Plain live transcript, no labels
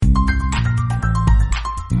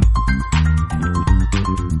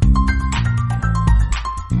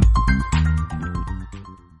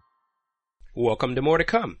welcome to More to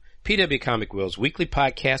Come, PW Comic World's weekly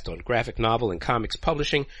podcast on graphic novel and comics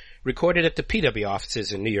publishing, recorded at the PW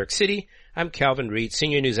offices in New York City. I'm Calvin Reed,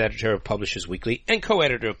 Senior News Editor of Publishers Weekly and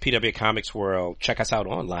co-editor of PW Comics World. Check us out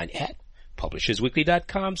online at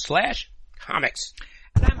publishersweekly.com/comics.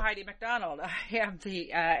 And I'm Heidi McDonald. I am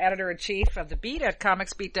the editor-in-chief of The Beat at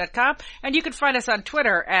comicsbeat.com, and you can find us on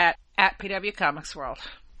Twitter at PW Comics World.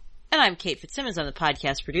 And I'm Kate Fitzsimmons. I'm the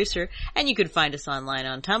podcast producer, and you can find us online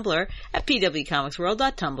on Tumblr at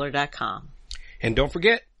pwcomicsworld.tumblr.com. And don't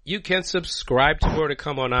forget, you can subscribe to More to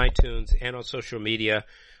Come on iTunes and on social media.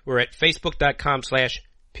 We're at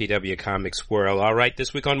facebook.com/pwcomicsworld. All right,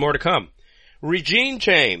 this week on More to Come, regime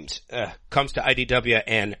change comes to IDW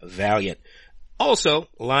and Valiant. Also,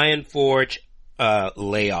 Lion Forge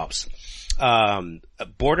layoffs.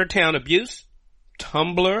 Border town abuse.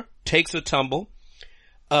 Tumblr takes a tumble.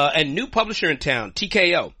 And new publisher in town,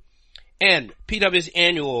 TKO. And PW's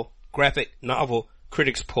annual graphic novel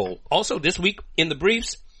critics poll. Also, this week in the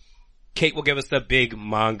briefs, Kate will give us the big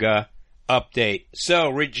manga update.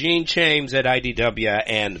 So, regime change at IDW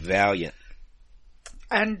and Valiant.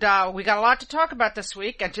 And we got a lot to talk about this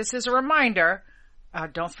week. And just as a reminder,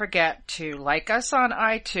 don't forget to like us on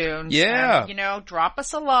iTunes. Yeah. And, drop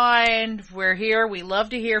us a line. We're here. We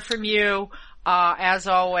love to hear from you. As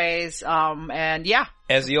always, and yeah.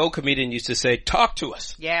 As the old comedian used to say, talk to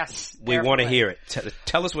us. Yes. We want to hear it.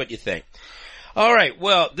 Tell us what you think. All right.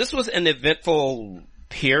 Well, this was an eventful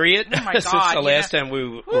period since the last time we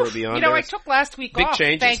were beyond. I took last week big off.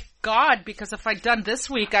 Changes. Thank God, because if I'd done this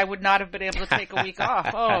week, I would not have been able to take a week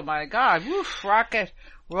off. Oh my God. Woof, rocket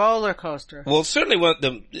roller coaster. Well, certainly one of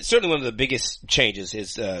the biggest changes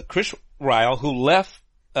is, Chris Ryall, who left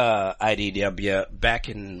IDW back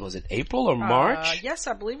in, was it April or March? Yes,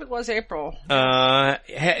 I believe it was April.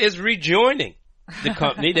 Is rejoining the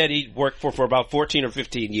company that he worked for about 14 or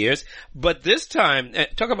 15 years. But this time,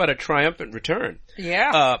 talk about a triumphant return.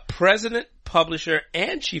 Yeah. President, publisher,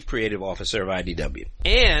 and chief creative officer of IDW.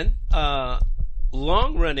 And,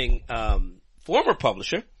 long-running, former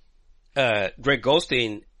publisher, Greg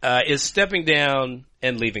Goldstein, is stepping down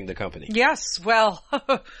and leaving the company. Yes, well,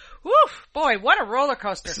 woof, boy, what a roller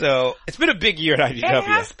coaster. So, it's been a big year at IDW. It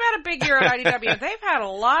has been a big year at IDW. They've had a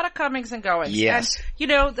lot of comings and goings. Yes.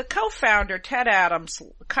 And, the co-founder, Ted Adams,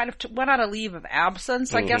 kind of went on a leave of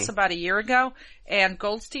absence, I guess, about a year ago, and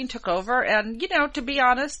Goldstein took over. And, to be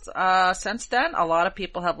honest, since then, a lot of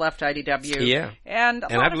people have left IDW. Yeah. And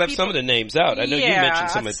I've left some of the names out. I know you mentioned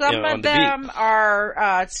some on the beat. Some of them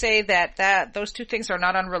are, say that those two things are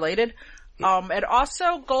not unrelated. And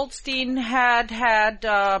also Goldstein had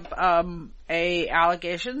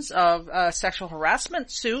allegations of a sexual harassment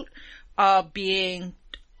suit, a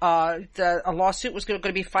lawsuit was going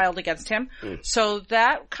to be filed against him. So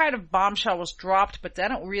that kind of bombshell was dropped, but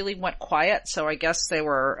then it really went quiet. So I guess they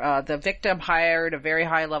were, the victim hired a very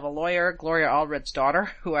high level lawyer, Gloria Allred's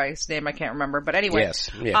daughter, whose name I can't remember, but anyway. Yes.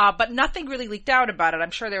 Yeah. But nothing really leaked out about it. I'm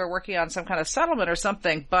sure they were working on some kind of settlement or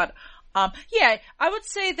something, but I would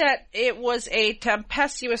say that it was a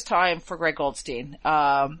tempestuous time for Greg Goldstein,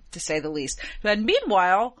 to say the least. Then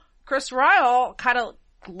meanwhile, Chris Ryall kind of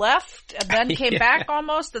left and then came back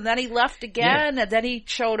almost, and then he left again, and then he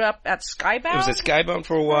showed up at Skybound. He was at Skybound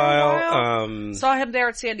for a while. Saw him there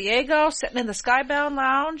at San Diego, sitting in the Skybound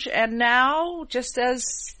lounge, and now, just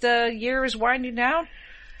as the year is winding down,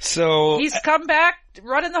 so he's come back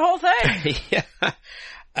running the whole thing. Yeah.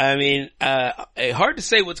 I mean, hard to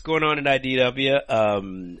say what's going on in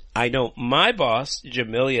IDW. I know my boss,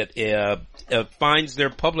 Jim Elliott, finds their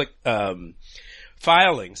public,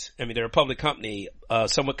 filings. I mean, they're a public company,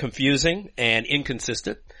 somewhat confusing and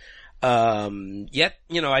inconsistent. Yet,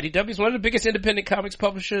 IDW is one of the biggest independent comics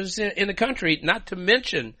publishers in the country, not to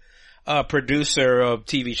mention producer of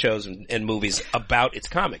TV shows and movies about its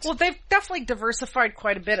comics. Well, they've definitely diversified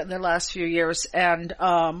quite a bit in the last few years, and,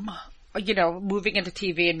 moving into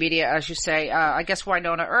TV and media, as you say. I guess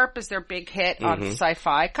Wynonna Earp is their big hit on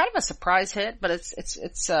Sci-Fi. Kind of a surprise hit, but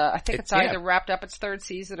it's I think it's either wrapped up its third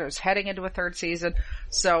season or is heading into a third season.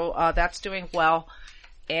 So, that's doing well.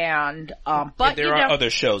 And, but there are other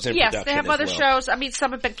shows in production. Yes, they have other shows. I mean,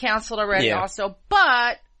 some have been canceled already also,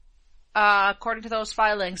 but, according to those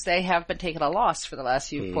filings, they have been taking a loss for the last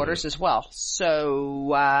few quarters as well.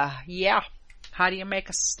 So, how do you make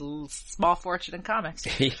a small fortune in comics?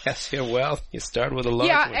 Yes, well, you start with a large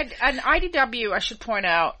one. And IDW, I should point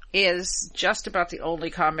out, is just about the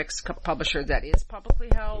only comics publisher that is publicly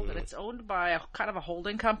held, and it's owned by a kind of a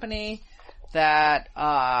holding company that,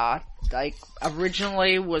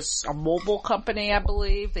 originally was a mobile company, I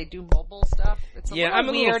believe. They do mobile stuff. It's a Yeah, little I'm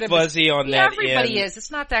a weird. little fuzzy on yeah, that. everybody end. is.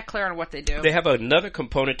 It's not that clear on what they do. They have another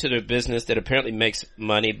component to their business that apparently makes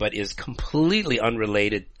money, but is completely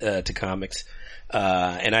unrelated to comics.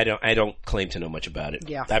 And I don't claim to know much about it.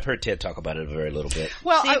 Yeah. I've heard Ted talk about it a very little bit.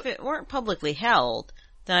 Well, See, if it weren't publicly held,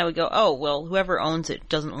 then I would go, oh, well, whoever owns it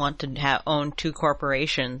doesn't want to own two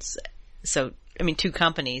corporations. So, I mean, two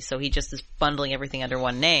companies, so he just is bundling everything under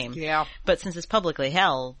one name. yeah. But since it's publicly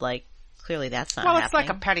held, like, clearly that's not Well, happening. it's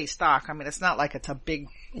like a penny stock. I mean, it's not like it's a big,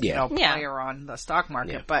 Yeah. Yeah. player on the stock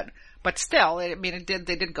market, Yeah. but still, I mean,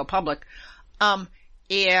 they did go public.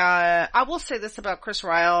 Yeah, I will say this about Chris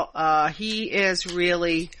Ryle. He is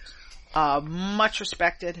really, much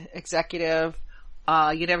respected executive.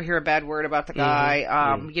 You never hear a bad word about the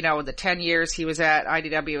guy. You know, the 10 years he was at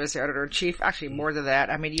IDW as editor-in-chief, actually more than that.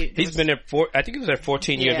 I mean, He's been there I think he was there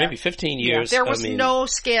 14 years, maybe 15 years. there was I mean, no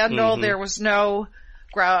scandal. There was no,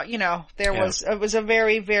 you know, it was a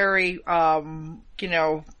very, very, you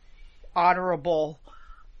know, honorable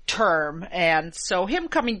term. And so him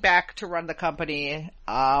coming back to run the company,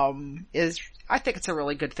 I think it's a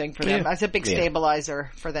really good thing for them. Yeah. As a big Yeah.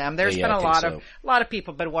 stabilizer for them. There's Yeah, been I a think lot of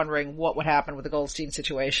people been wondering what would happen with the Goldstein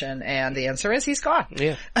situation, and the answer is he's gone.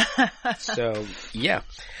 Yeah. So, yeah.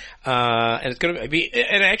 And it's going to be,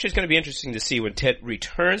 and actually it's going to be interesting to see when Ted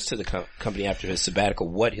returns to the company after his sabbatical,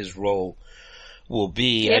 what his role will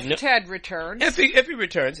be. If Ted returns. If he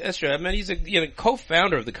returns, that's true. I mean, he's a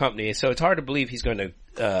co-founder of the company, so it's hard to believe he's going to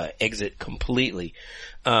exit completely.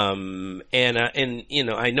 And you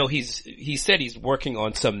know, I know he said he's working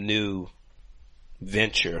on some new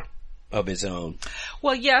venture of his own.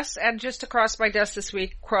 Well, yes, and just across my desk this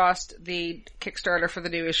week crossed the Kickstarter for the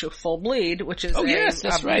new issue of Full Bleed, which is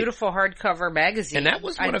that's a right. beautiful hardcover magazine. And that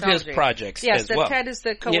was one of his anthology. projects Yes, as well. Ted is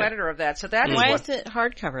the co-editor of that. So that is Why what, is it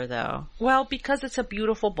hardcover, though? well, because it's a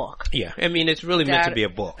beautiful book. Yeah, I mean, it's really meant to That- be a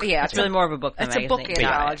book. Yeah, It's really more of a book than it's a a book magazine.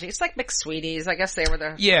 anthology. It's like McSweeney's. I guess they were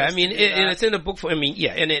the Yeah, I first mean, to do and that. it's in a book I mean,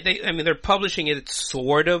 yeah, and they're publishing it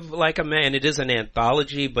sort of like and it is an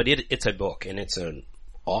anthology, but it's a book, and it's an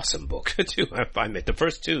awesome book too. I find it. The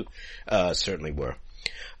first two, certainly were.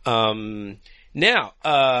 Now,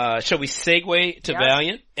 shall we segue to Yes.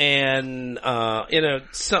 Valiant? And,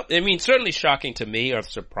 certainly shocking to me or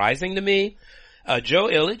surprising to me, Joe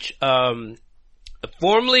Illich,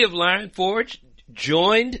 formerly of Lion Forge,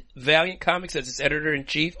 joined Valiant Comics as its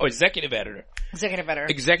editor-in-chief, or executive editor.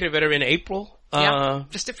 Executive editor in April. Yeah,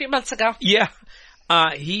 just a few months ago. Yeah.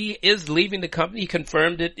 He is leaving the company. He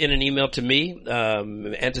confirmed it in an email to me,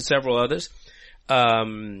 and to several others.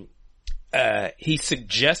 He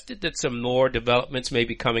suggested that some more developments may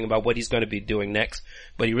be coming about what he's going to be doing next,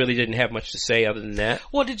 but he really didn't have much to say other than that.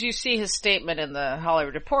 Well, did you see his statement in the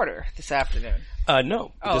Hollywood Reporter this afternoon?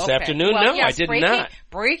 No. Oh, This okay. afternoon, Well, no, yes, I did breaking, not.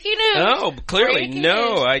 Breaking news. Oh, clearly, Breaking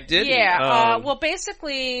no, news. I didn't. Yeah, well,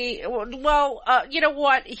 basically, you know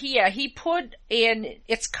what? He put in,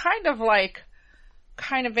 it's kind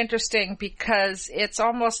of interesting because it's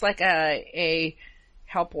almost like a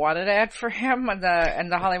help wanted ad for him in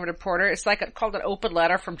the Hollywood Reporter. It's like called an open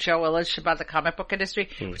letter from Joe Illich about the comic book industry,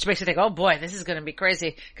 which makes you think, oh boy, this is going to be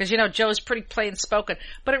crazy. Cause Joe's pretty plain spoken,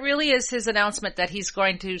 but it really is his announcement that he's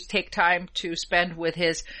going to take time to spend with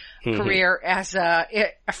his career as a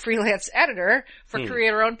freelance editor for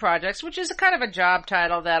creator-owned projects, which is a kind of a job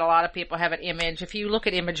title that a lot of people have at Image. If you look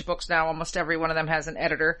at Image books now, almost every one of them has an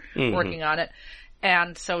editor working on it.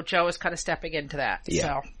 And so Joe is kind of stepping into that. Yeah.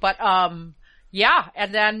 So, but, yeah,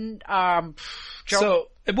 and then, Joe. So,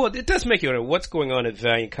 well, it does make you wonder what's going on at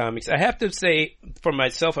Valiant Comics. I have to say, for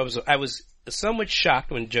myself, I was somewhat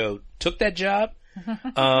shocked when Joe took that job.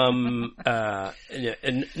 No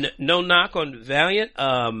knock on Valiant.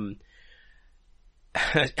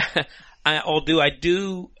 Although I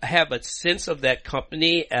do have a sense of that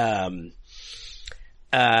company,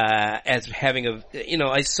 as having a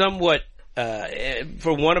somewhat,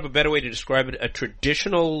 for want of a better way to describe it, a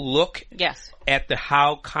traditional look Yes. at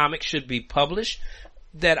how comics should be published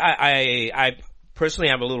that I personally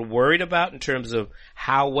am a little worried about in terms of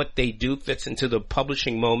how what they do fits into the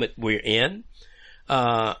publishing moment we're in.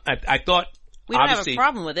 I thought We don't have a obviously,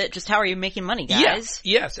 problem with it. Just how are you making money, guys?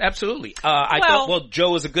 Yes, absolutely. I thought,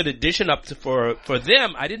 Joe was a good addition for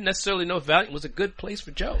them. I didn't necessarily know if Valiant was a good place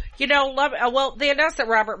for Joe. They announced that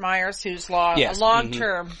Robert Myers, who's a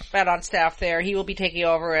long-term been on staff there, he will be taking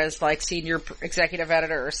over as like senior executive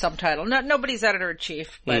editor or some title. Nobody's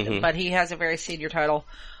editor-in-chief, but he has a very senior title.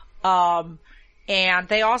 And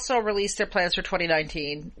they also released their plans for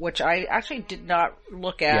 2019, which I actually did not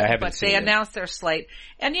look at, I haven't but seen they it. announced their slate.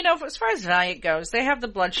 And as far as Valiant goes, they have the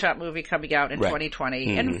Bloodshot movie coming out in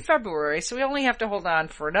 2020 in February, so we only have to hold on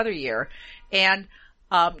for another year. And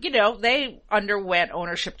they underwent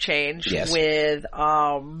ownership change Yes. with,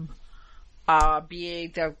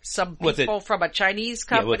 being some people from a Chinese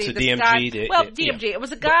company. what's the this DMG? guy, DMG. Yeah. It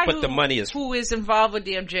was a guy But the money is... who is involved with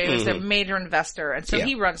DMG. He was a major investor, and so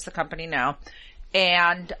he runs the company now.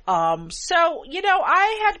 And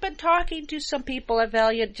I had been talking to some people at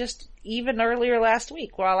Valiant just even earlier last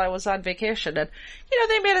week while I was on vacation, and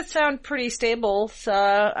they made it sound pretty stable. So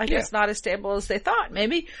I guess not as stable as they thought,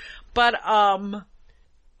 maybe. But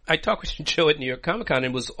I talked with Joe at New York Comic Con, and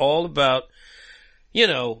it was all about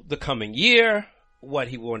the coming year, what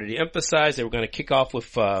he wanted to emphasize. They were going to kick off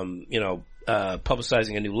with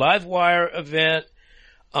publicizing a new Livewire event.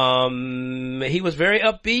 He was very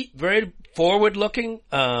upbeat, very forward-looking.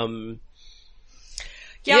 Well,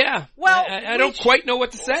 I don't quite know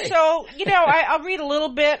what to say. So, I'll read a little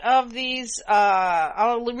bit of these,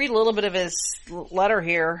 I'll read a little bit of his letter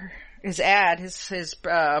here, his ad, his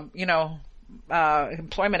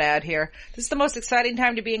employment ad here. This is the most exciting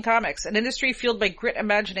time to be in comics. An industry fueled by grit,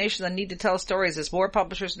 imagination, and need to tell stories. There's more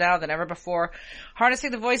publishers now than ever before,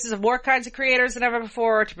 harnessing the voices of more kinds of creators than ever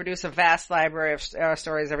before to produce a vast library of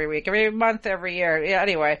stories every week, every month, every year. Yeah,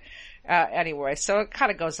 anyway, so it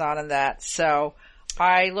kind of goes on in that. So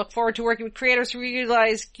I look forward to working with creators who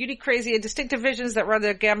realize unique, crazy, and distinctive visions that run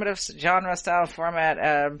the gamut of genre, style,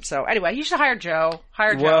 format. So anyway, you should hire Joe.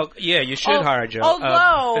 Well, yeah, you should hire Joe.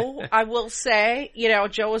 Although, I will say,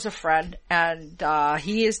 Joe is a friend, and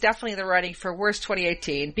he is definitely in the running for Worst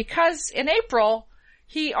 2018, because in April,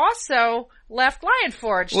 he also left Lion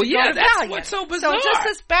Forge to go to that's Valiant. what's so bizarre. So just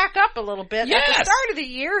let's back up a little bit. Yes. At the start of the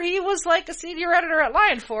year, he was like a senior editor at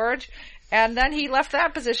Lion Forge, and then he left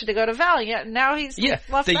that position to go to Valiant, and now he's left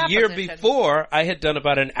that the year position. before, I had done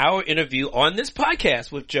about an hour interview on this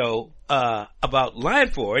podcast with Joe about Lion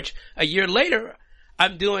Forge. A year later,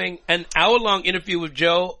 I'm doing an hour-long interview with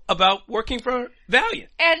Joe about working for Valiant.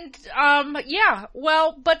 And,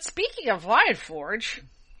 but speaking of Lion Forge...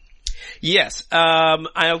 Yes,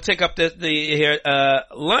 I'll take up the here,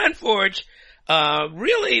 Lion Forge,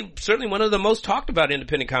 really, certainly one of the most talked about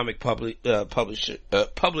independent comic publishers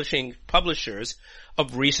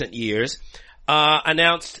of recent years,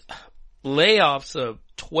 announced layoffs of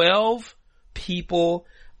 12 people.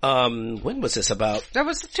 When was this about? That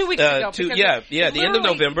was 2 weeks ago. The end of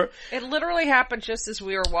November. It literally happened just as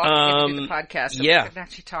we were walking into the podcast. So we could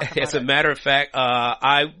actually talk about As a matter of fact,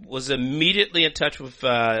 I was immediately in touch with,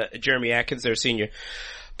 Jeremy Atkins, their senior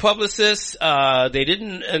publicist. They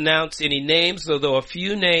didn't announce any names, although a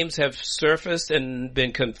few names have surfaced and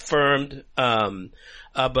been confirmed.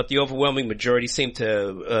 But the overwhelming majority seem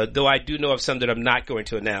to, though I do know of some that I'm not going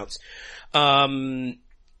to announce.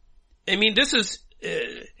 This is,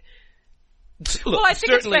 well, I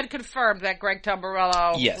think it's been confirmed that Greg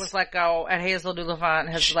Tamburello was let go, and Hazel Dulevant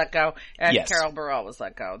has let go, and Carol Burrell was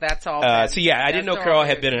let go. That's all. I didn't know Carol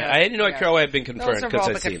had been. I didn't know Carol had been confirmed. Those have all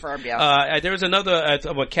been confirmed. There was another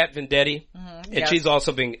about Kat Vendetti, and she's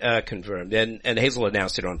also been confirmed, and Hazel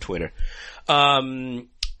announced it on Twitter.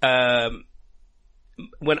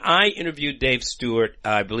 When I interviewed Dave Stewart,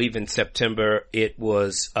 I believe in September, it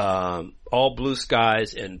was all blue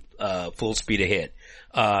skies and full speed ahead.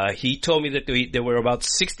 He told me that there were about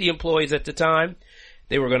 60 employees at the time.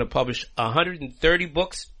 They were going to publish 130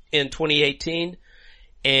 books in 2018,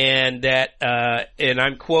 and that, and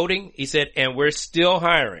I'm quoting, he said, "And we're still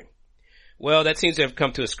hiring." Well, that seems to have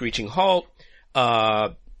come to a screeching halt.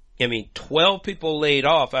 12 people laid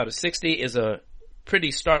off out of 60 is a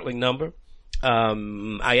pretty startling number.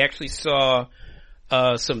 I actually saw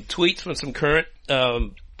some tweets from some current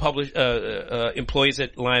employees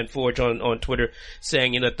at Lion Forge on Twitter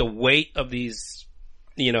saying, that the weight of these,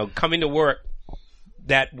 coming to work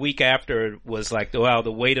that week after was like, wow,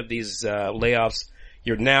 the weight of these layoffs,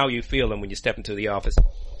 you feel them when you step into the office.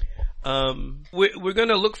 We're going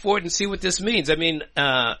to look forward and see what this means.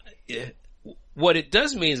 What it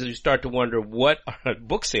does mean is you start to wonder, what are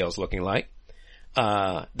book sales looking like?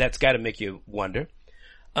 That's got to make you wonder.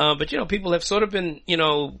 But people have sort of been,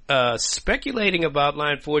 speculating about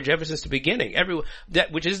Lion Forge ever since the beginning.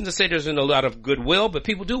 Which isn't to say there's been a lot of goodwill, but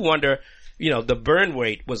people do wonder, the burn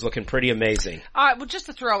rate was looking pretty amazing. Well, just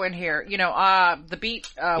to throw in here, The Beat,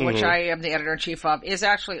 which I am the editor-in-chief of, is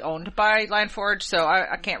actually owned by Lion Forge, so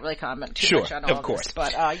I can't really comment too much on all of this.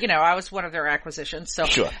 But, I was one of their acquisitions, so.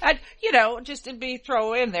 Sure. And, just to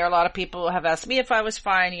throw in there, a lot of people have asked me if I was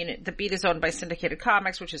fine. The Beat is owned by Syndicated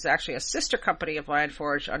Comics, which is actually a sister company of Lion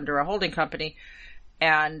Forge under a holding company.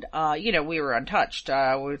 And, we were untouched.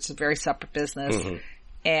 It's a very separate business. Mm-hmm.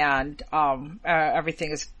 And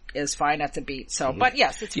everything is is fine at the beat. So, but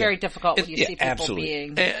yes, it's very difficult when you see people absolutely.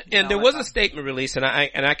 being. And there was a statement released, and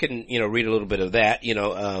I can read a little bit of that.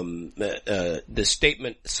 The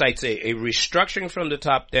statement cites a restructuring from the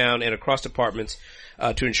top down and across departments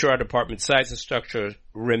to ensure our department's size and structure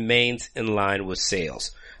remains in line with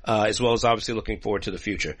sales. As well as obviously looking forward to the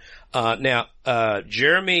future. Now,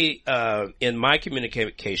 Jeremy, in my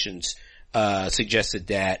communications, suggested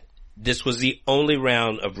that this was the only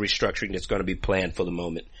round of restructuring that's going to be planned for the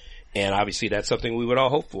moment. And obviously that's something we would all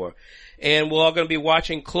hope for. And we're all going to be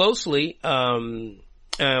watching closely, watching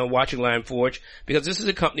Lion Forge, because this is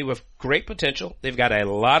a company with great potential. They've got a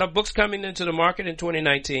lot of books coming into the market in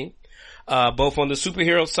 2019, both on the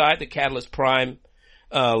superhero side, the Catalyst Prime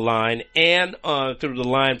line, and through the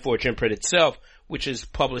Lion Forge imprint itself, which is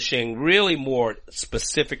publishing really more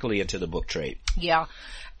specifically into the book trade. Yeah.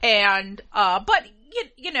 And, but,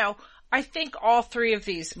 I think all three of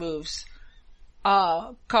these moves,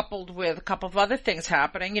 coupled with a couple of other things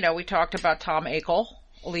happening, we talked about Tom Akel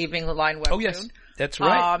leaving the Line webtoon. Oh, yes. That's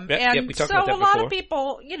right. And we talked so about that a lot before. of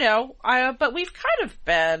people, but we've kind of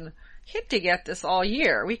been hinting at this all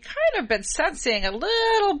year. We kind of been sensing a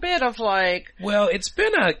little bit of well, it's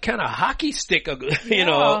been a kind of hockey stick of,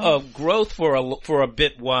 of growth for a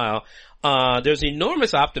bit while. There's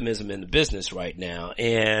enormous optimism in the business right now,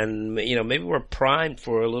 and maybe we're primed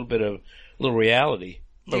for a little reality.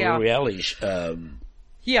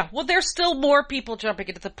 Yeah, well, there's still more people jumping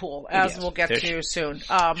into the pool, as we'll get to soon.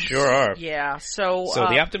 Sure are. Yeah, so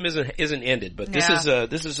the optimism isn't ended, but this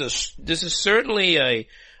is certainly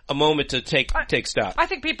a moment to take stock. I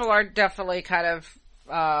think people are definitely kind of,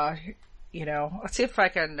 let's see if I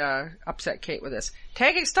can upset Kate with this.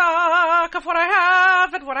 Taking stock of what I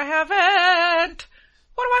have and what I haven't.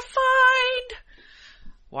 What do I find?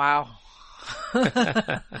 Wow.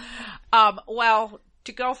 Well,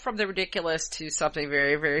 to go from the ridiculous to something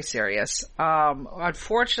very, very serious.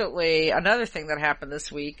 Unfortunately, another thing that happened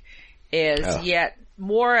this week is yet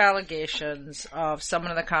more allegations of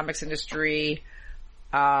someone in the comics industry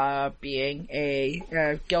being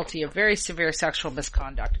guilty of very severe sexual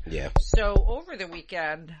misconduct. Yeah. So over the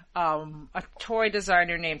weekend, a toy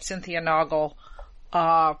designer named Cynthia Noggle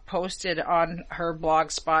posted on her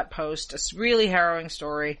Blogspot post a really harrowing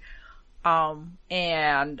story,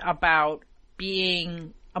 and about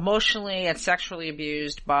being emotionally and sexually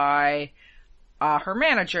abused by her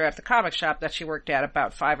manager at the comic shop that she worked at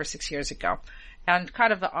about 5 or 6 years ago, and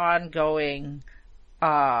kind of the ongoing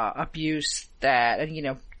abuse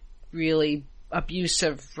and really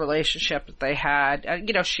abusive relationship that they had.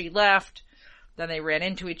 She left, then they ran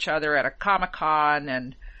into each other at a Comic-Con,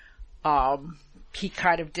 and he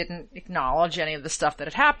kind of didn't acknowledge any of the stuff that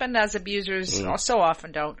had happened, as abusers so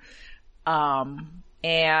often don't.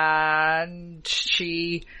 And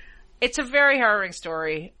it's a very harrowing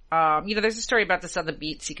story. There's a story about this on the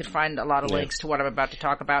Beats. You can find a lot of links to what I'm about to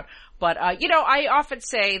talk about. But, I often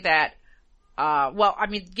say that,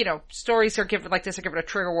 stories are given like this are given a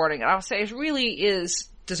trigger warning. And I'll say it really is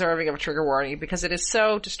deserving of a trigger warning because it is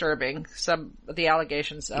so disturbing, some of the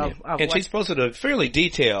allegations of and she's posted a fairly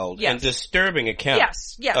detailed and disturbing account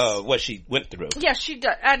of what she went through. Yes, she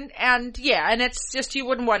does. And it's just, you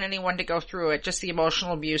wouldn't want anyone to go through it, just the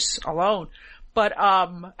emotional abuse alone. But,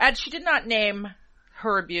 and she did not name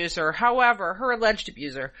her abuser, however, her alleged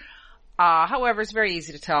abuser. However, it's very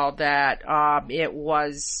easy to tell that, it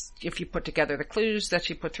was, if you put together the clues that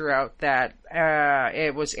she put throughout, that,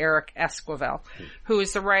 it was Eric Esquivel, who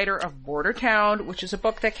is the writer of Border Town, which is a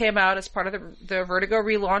book that came out as part of the Vertigo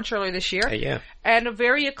relaunch earlier this year. And a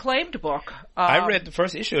very acclaimed book. I read the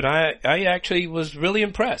first issue and I actually was really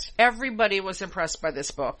impressed. Everybody was impressed by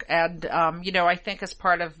this book. And, I think as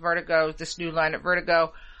part of Vertigo, this new line at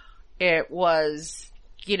Vertigo, it was,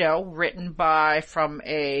 written from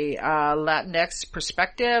a Latinx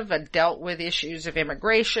perspective and dealt with issues of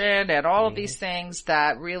immigration and all of these things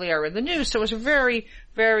that really are in the news. So it was a very,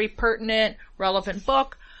 very pertinent, relevant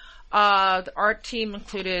book. The art team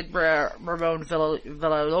included Ramon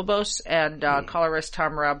Villalobos and colorist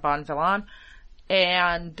Tamara Bonvillain.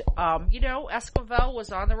 And, Esquivel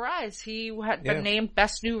was on the rise. He had been named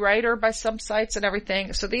Best New Writer by some sites and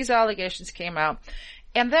everything. So these allegations came out.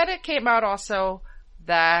 And then it came out also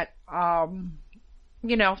that,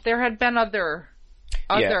 there had been other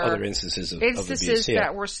instances of abuse,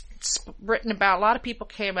 that were written about. A lot of people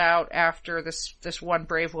came out after this one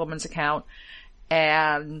Brave Woman's account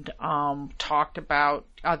and, talked about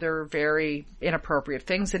other very inappropriate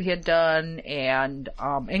things that he had done and,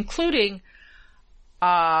 including,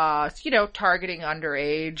 targeting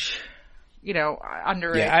underage.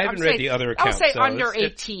 Underage. Yeah, I haven't read the other accounts. I would say under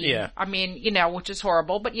 18. I mean, which is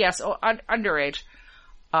horrible, but yes, underage.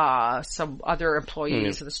 some other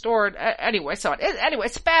employees of the store. Anyway, so anyway,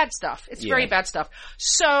 it's bad stuff. It's very bad stuff.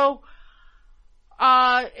 So,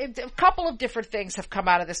 a couple of different things have come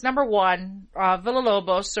out of this. Number one,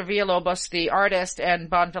 Villalobos, the artist, and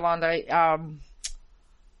Bon Villante,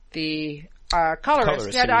 the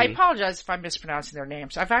colorist. Yeah, I apologize if I'm mispronouncing their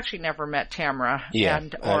names. I've actually never met Tamara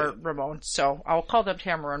or Ramon, so I'll call them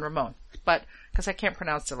Tamara and Ramon, but because I can't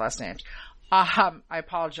pronounce their last names. I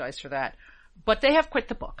apologize for that. But they have quit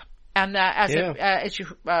the book, and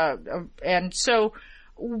and so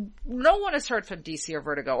no one has heard from DC or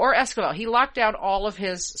Vertigo or Esquivel. He locked down all of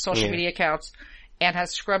his social media accounts and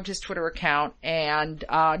has scrubbed his Twitter account, and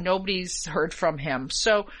nobody's heard from him.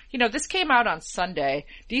 So, this came out on Sunday.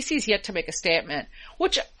 DC's yet to make a statement,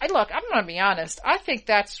 which, I'm going to be honest, I think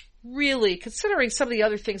that's really, considering some of the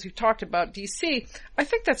other things we've talked about DC, I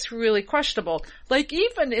think that's really questionable. Like,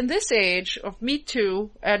 even in this age of Me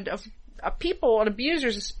Too and of people and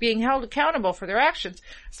abusers being held accountable for their actions,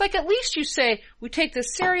 it's like, at least you say, we take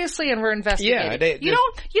this seriously and we're investigating. Yeah, you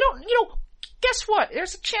don't, guess what?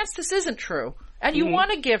 There's a chance this isn't true. And you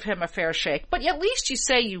want to give him a fair shake, but at least you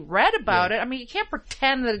say you read about it. I mean, you can't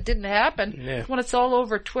pretend that it didn't happen when it's all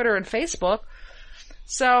over Twitter and Facebook.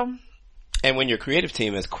 So. And when your creative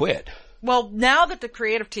team has quit. Well, now that the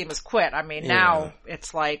creative team has quit, I mean, now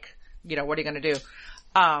it's like, what are you going to do?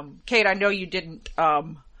 Kate, I know you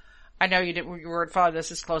weren't following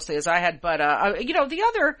this as closely as I had, but, the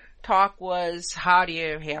other talk was, how do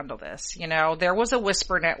you handle this? There was a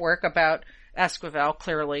whisper network about Esquivel,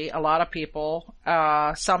 clearly. A lot of people,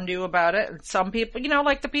 some knew about it, and some people,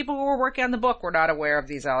 like the people who were working on the book were not aware of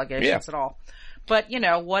these allegations at all. But,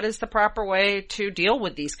 what is the proper way to deal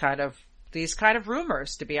with these kind of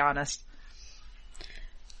rumors, to be honest?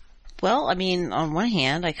 Well, I mean, on one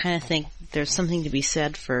hand, I kind of think there's something to be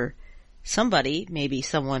said for somebody, maybe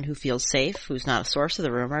someone who feels safe, who's not a source of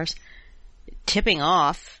the rumors, tipping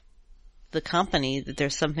off the company that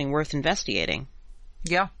there's something worth investigating.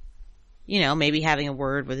 Yeah. Maybe having a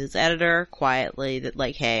word with his editor quietly that,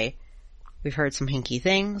 like, hey, we've heard some hinky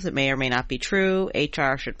things that may or may not be true.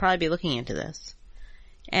 HR should probably be looking into this.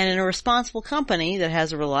 And in a responsible company that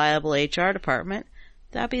has a reliable HR department,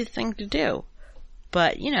 that'd be the thing to do.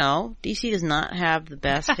 But, DC does not have the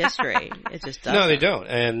best history. It just doesn't. No, they don't.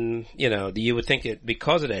 And, you would think that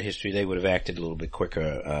because of that history, they would have acted a little bit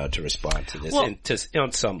quicker to respond to this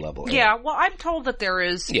on some level. Yeah, well, I'm told that there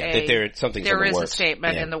is a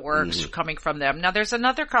statement in the works coming from them. Now, there's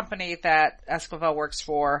another company that Esquivel works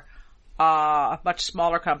for, a much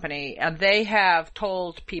smaller company, and they have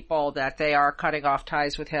told people that they are cutting off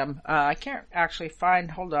ties with him. I can't actually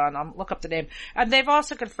hold on, I'll look up the name. And they've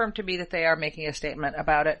also confirmed to me that they are making a statement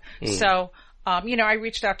about it. So, I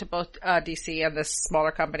reached out to both DC and this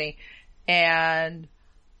smaller company, and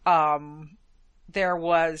there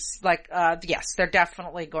was yes, they're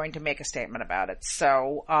definitely going to make a statement about it.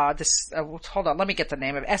 So, hold on, let me get the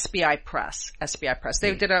name of it. SBI Press.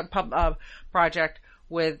 They did a project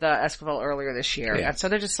with Esquivel earlier this year. And so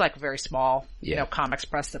they're just like very small, comics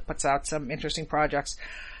press that puts out some interesting projects.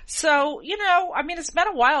 So, I mean, it's been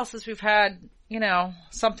a while since we've had,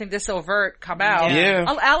 something this overt come out.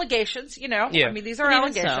 Yeah. Allegations, I mean, these are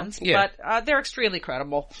allegations, but they're extremely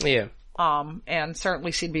credible. Yeah. And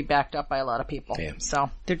certainly seem to be backed up by a lot of people. Yeah.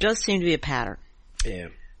 So there does seem to be a pattern. Yeah.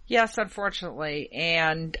 Yes, unfortunately.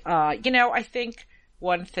 And, I think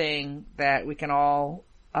one thing that we can all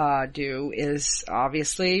do is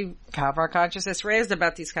obviously have our consciousness raised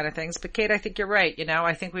about these kind of things. But Kate, I think you're right.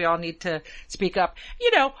 I think we all need to speak up.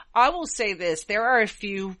 I will say this. There are a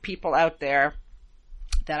few people out there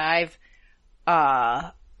that I've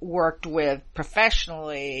worked with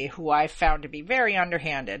professionally who I've found to be very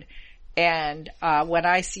underhanded. And when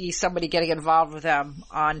I see somebody getting involved with them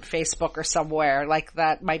on Facebook or somewhere, like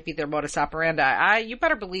that might be their modus operandi, you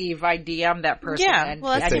better believe I DM that person and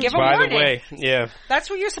give a warning. By the way, that's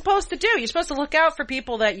what you're supposed to do. You're supposed to look out for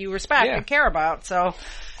people that you respect and care about. So,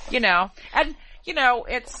 it's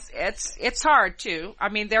hard too. I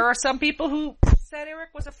mean, there are some people who said Eric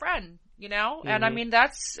was a friend. And I mean,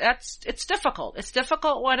 it's difficult. It's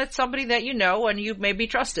difficult when it's somebody that and you may be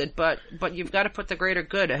trusted, but you've got to put the greater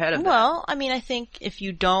good ahead of that. Well, I mean, I think if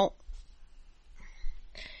you don't,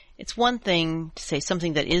 it's one thing to say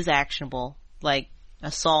something that is actionable, like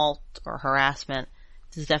assault or harassment.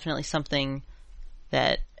 This is definitely something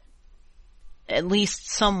that at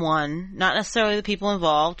least someone, not necessarily the people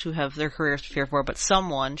involved who have their careers to fear for, but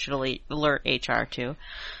someone should alert HR to.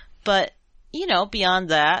 But, beyond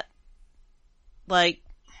that, like,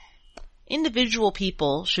 individual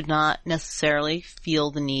people should not necessarily feel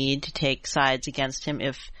the need to take sides against him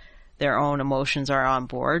if their own emotions are on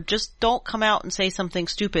board. Just don't come out and say something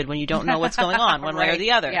stupid when you don't know what's going on one way or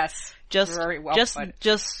the other. Yes. Just put.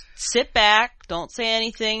 just sit back. Don't say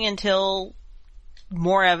anything until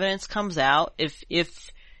more evidence comes out. If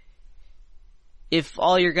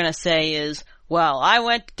all you're gonna say is, well, I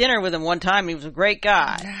went to dinner with him one time, he was a great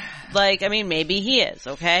guy. Like, I mean, maybe he is,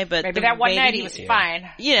 okay? But maybe that one night he was fine.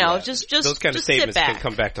 You know, just those kind of statements sit back. can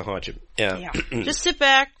come back to haunt you. Yeah. Just sit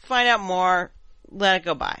back, find out more, let it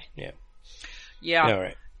go by. Yeah. Yeah. All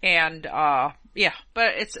right. And,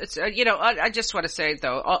 but it's I just want to say,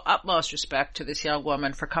 though, utmost respect to this young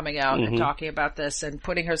woman for coming out and talking about this and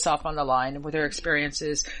putting herself on the line with her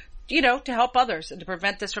experiences, to help others and to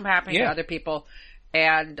prevent this from happening to other people.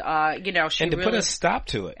 And, she and to really, put a stop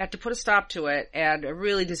to it. And to put a stop to it. And it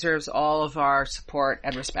really deserves all of our support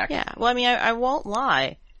and respect. Yeah. Well, I mean, I won't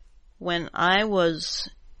lie. Even when I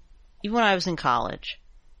was in college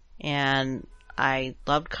and I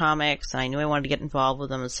loved comics and I knew I wanted to get involved with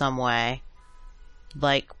them in some way,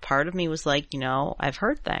 like, part of me was like, I've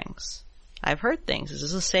heard things. This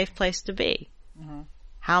is a safe place to be. Mm-hmm.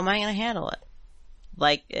 How am I going to handle it?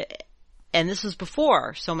 Like, and this was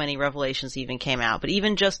before so many revelations even came out, but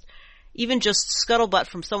even just scuttlebutt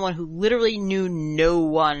from someone who literally knew no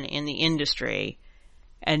one in the industry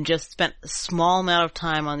and just spent a small amount of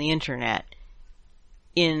time on the internet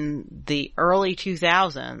in the early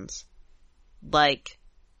 2000s, like,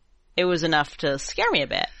 it was enough to scare me a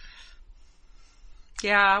bit.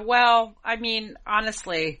 Yeah, well, I mean,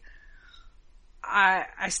 honestly,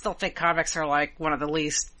 I still think comics are like one of the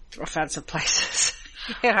least offensive places.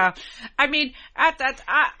 Yeah. I mean, I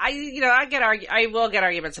will get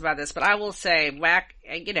arguments about this, but I will say,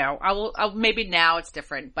 maybe now it's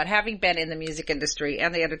different, but having been in the music industry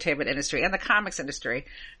and the entertainment industry and the comics industry,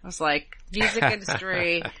 I was like, music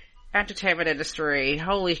industry, entertainment industry,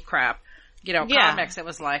 holy crap. Comics, it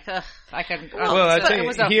was like, I can... Well, I tell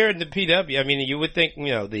you, here in the PW, I mean, you would think,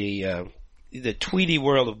 the Tweety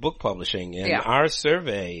world of book publishing and our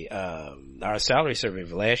survey, our salary survey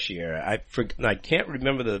of last year, I can't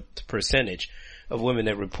remember the percentage of women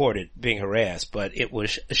that reported being harassed, but it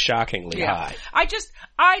was shockingly high. I just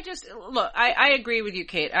look, I agree with you,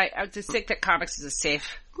 Kate. I just think that comics is a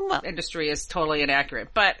safe industry is totally inaccurate,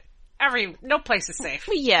 but no place is safe.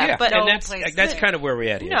 Yeah, but and that's kind of where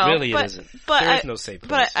we're at here. No, really, it isn't. There is no safe place.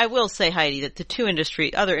 But I will say, Heidi, that the two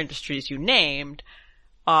other industries you named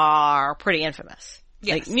are pretty infamous.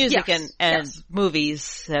 Yes. Like music and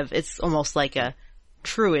movies it's almost like a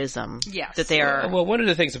truism that they are. Well, one of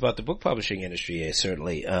the things about the book publishing industry is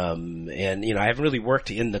certainly, I haven't really worked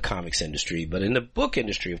in the comics industry, but in the book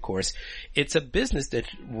industry, of course, it's a business that's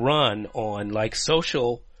run on like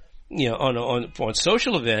social, on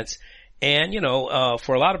social events and,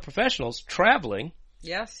 for a lot of professionals traveling.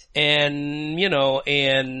 Yes. And,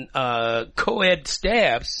 co-ed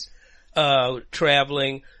staffs,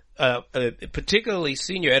 traveling, particularly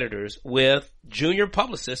senior editors with junior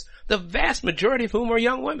publicists, the vast majority of whom are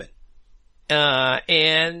young women.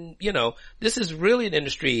 This is really an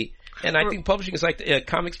industry, and I think publishing is like,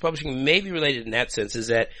 comics publishing may be related in that sense, is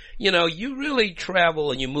that, you really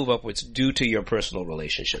travel and you move upwards due to your personal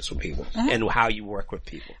relationships with people and how you work with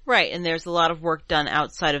people. Right, and there's a lot of work done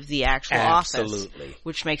outside of the actual office,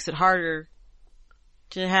 which makes it harder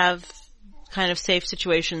to have kind of safe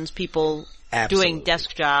situations people doing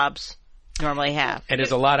desk jobs normally have. And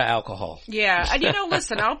there's a lot of alcohol. Yeah. And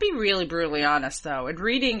listen, I'll be really brutally honest though. In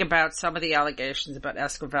reading about some of the allegations about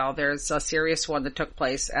Esquivel, there's a serious one that took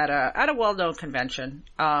place at a well-known convention.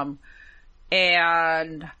 That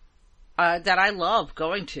I love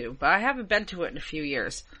going to, but I haven't been to it in a few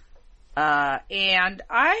years. And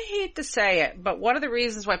I hate to say it, but one of the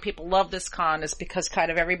reasons why people love this con is because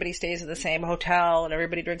kind of everybody stays in the same hotel and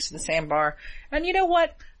everybody drinks in the same bar. And you know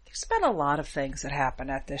what? There's been a lot of things that happen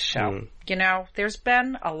at this show. There's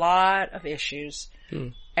been a lot of issues.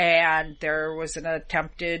 And there was an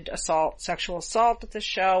attempted sexual assault at this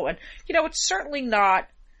show. And, it's certainly not,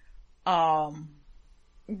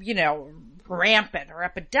 rampant or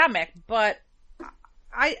epidemic, but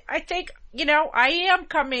I think, I am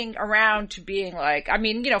coming around to being like,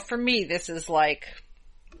 for me, this is like,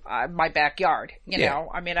 my backyard,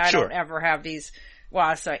 I don't ever have these, well,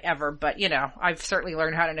 I say ever, but I've certainly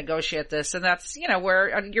learned how to negotiate this, and that's,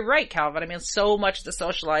 where, you're right, Calvin, so much of the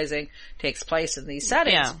socializing takes place in these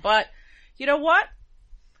settings, but, you know what?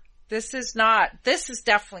 This is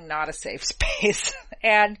definitely not a safe space,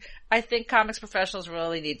 and I think comics professionals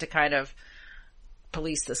really need to kind of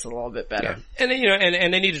police this a little bit better. Yeah. And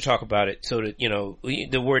and they need to talk about it so that,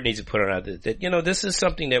 the word needs to put out that, this is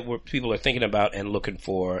something that people are thinking about and looking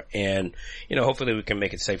for, and, hopefully we can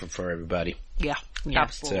make it safer for everybody. Yeah,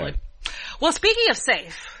 absolutely. Well, speaking of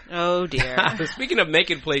safe. Oh dear. Speaking of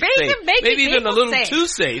making place Making- safe, making maybe even a people little safe. too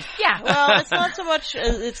safe. Yeah. Well, it's not so much,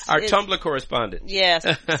 it's... Our it's, Tumblr correspondent. Yes.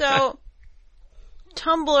 So,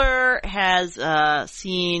 Tumblr has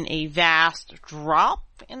seen a vast drop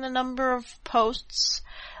in the number of posts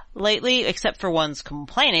lately, except for ones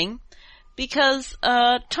complaining, because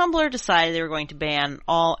Tumblr decided they were going to ban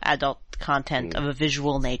all adult content of a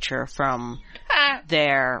visual nature from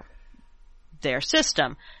their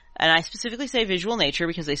system. And I specifically say visual nature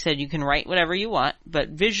because they said you can write whatever you want, but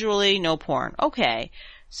visually, no porn. Okay.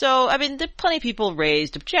 So, I mean, plenty of people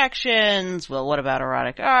raised objections. Well, what about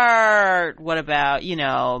erotic art? What about,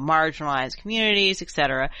 marginalized communities,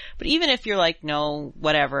 etc.? But even if you're like, no,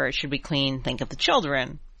 whatever, it should be clean, think of the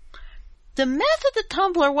children. The method that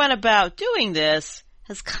Tumblr went about doing this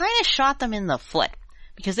has kind of shot them in the foot,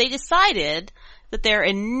 because they decided that their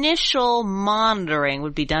initial monitoring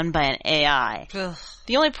would be done by an AI. Ugh.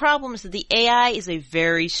 The only problem is that the AI is a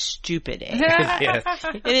very stupid AI.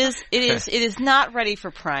 Yes. It is not ready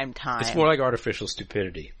for prime time. It's more like artificial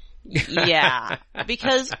stupidity. Yeah.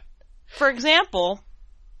 Because, for example,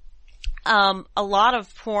 a lot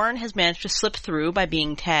of porn has managed to slip through by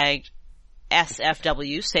being tagged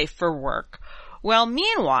SFW, safe for work. Well,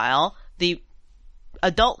 meanwhile, the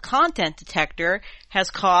adult content detector has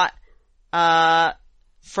caught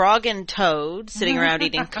Frog and Toad sitting around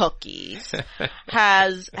eating cookies,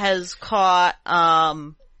 has caught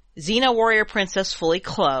Xena Warrior Princess fully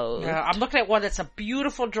clothed. Yeah, I'm looking at one that's a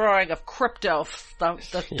beautiful drawing of Crypto,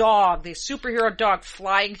 the dog, the superhero dog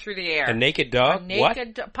flying through the air. A naked dog? A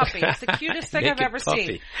naked puppy. It's the cutest thing I've Naked ever puppy.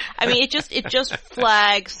 seen. I mean, it just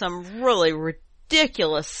flags some really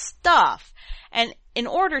ridiculous stuff. And in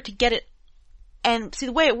order to get it, and see,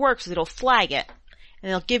 the way it works is it'll flag it,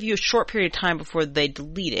 and they'll give you a short period of time before they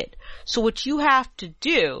delete it. So what you have to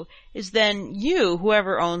do is then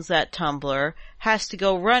whoever owns that Tumblr, has to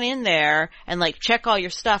go run in there and like check all your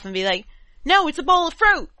stuff and be like, no, it's a bowl of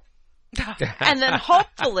fruit. And then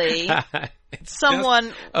hopefully It's someone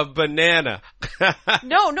just a banana.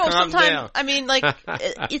 No, Calm sometimes, down. I mean, like,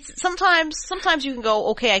 it's sometimes you can go,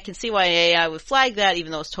 okay, I can see why AI would flag that,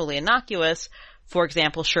 even though it's totally innocuous. For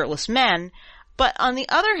example, shirtless men. But on the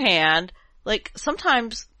other hand, like,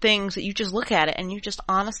 sometimes things that you just look at it and you just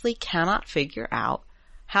honestly cannot figure out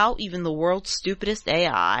how even the world's stupidest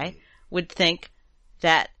AI would think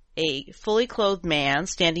that a fully clothed man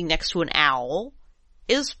standing next to an owl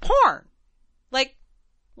is porn. Like,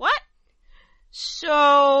 what?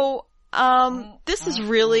 So, this is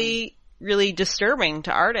really, really disturbing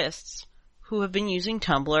to artists who have been using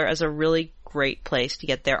Tumblr as a really great place to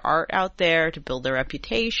get their art out there, to build their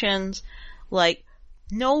reputations. Like,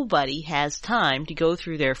 nobody has time to go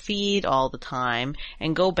through their feed all the time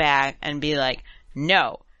and go back and be like,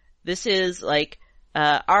 no, this is like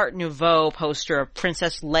Art Nouveau poster of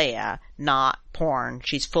Princess Leia, not porn.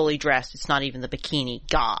 She's fully dressed. It's not even the bikini.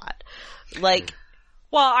 God. Like,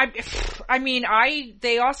 well,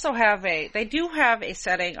 they also have they do have a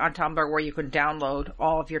setting on Tumblr where you can download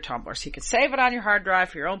all of your Tumblr. So you can save it on your hard drive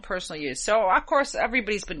for your own personal use. So, of course,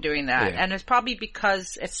 everybody's been doing that. Yeah. And it's probably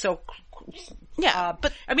because it's so, yeah,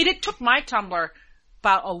 but I mean, it took my Tumblr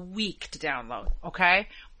about a week to download, okay?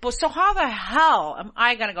 But so how the hell am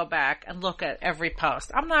I going to go back and look at every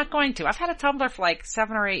post? I'm not going to. I've had a Tumblr for like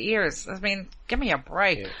 7 or 8 years. I mean, give me a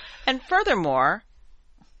break. Yeah. And furthermore,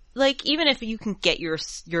 like, even if you can get your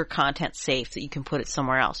content safe that you can put it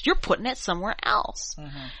somewhere else, you're putting it somewhere else.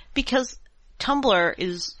 Mm-hmm. Because Tumblr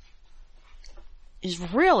is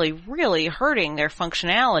really, really hurting their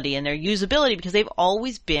functionality and their usability, because they've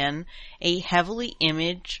always been a heavily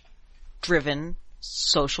image-driven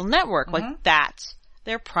social network. Mm-hmm. Like, that's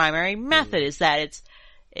their primary method, is that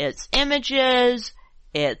it's images,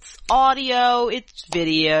 it's audio, it's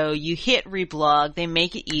video, you hit reblog, they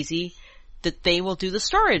make it easy that they will do the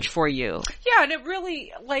storage for you. Yeah, and it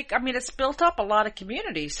really, like, I mean, it's built up a lot of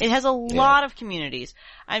communities. It has a lot of communities.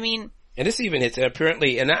 I mean, and this even hits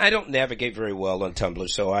apparently, and I don't navigate very well on Tumblr,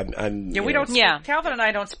 so I'm yeah, we don't speak, Calvin and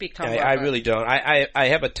I don't speak Tumblr. I really don't. I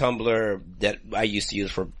have a Tumblr that I used to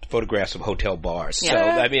use for photographs of hotel bars. Yeah.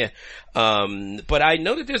 So, I mean, but I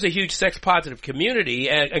know that there's a huge sex positive community,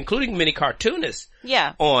 including many cartoonists.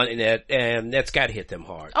 Yeah. On it, and that's gotta hit them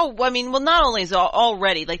hard. Oh, I mean, well, not only is it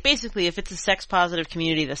already, like, basically, if it's a sex positive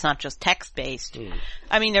community that's not just text based,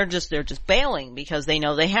 I mean, they're just bailing because they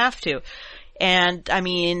know they have to. And, I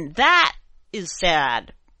mean, that is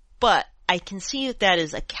sad, but I can see that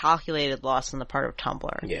is a calculated loss on the part of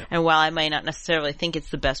Tumblr. Yeah. And while I may not necessarily think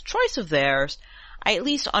it's the best choice of theirs, I at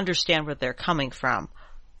least understand where they're coming from.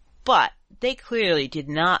 But they clearly did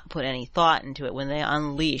not put any thought into it when they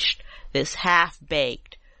unleashed this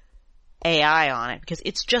half-baked AI on it because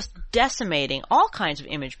it's just decimating all kinds of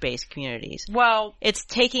image-based communities. Well, It's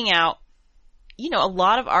taking out, a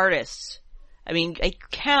lot of artists. I mean, I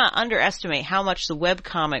cannot underestimate how much the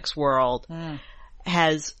webcomics world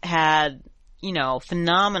has had,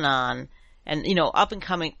 phenomenon and, up and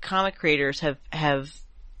coming comic creators have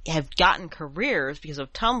gotten careers because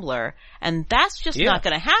of Tumblr, and that's just not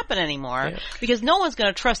going to happen anymore because no one's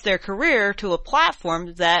going to trust their career to a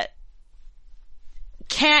platform that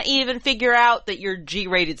can't even figure out that your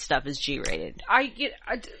G-rated stuff is G-rated. I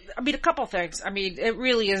mean, a couple things. I mean, it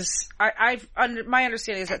really is. My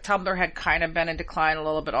understanding is that Tumblr had kind of been in decline a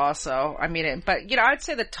little bit also. I mean, I'd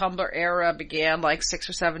say the Tumblr era began like 6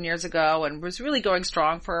 or 7 years ago and was really going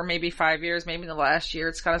strong for maybe 5 years. Maybe in the last year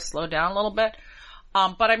it's kind of slowed down a little bit.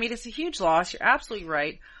 But I mean, it's a huge loss. You're absolutely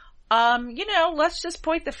right. Let's just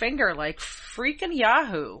point the finger like freaking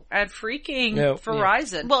Yahoo and freaking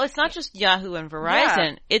Verizon. Well, it's not just Yahoo and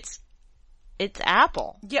Verizon. Yeah. It's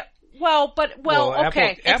Apple. Yeah. Well,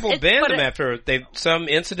 okay. Apple banned them after some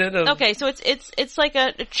incident of. Okay, so it's like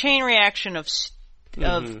a chain reaction of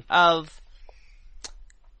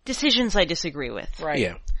decisions I disagree with. Right.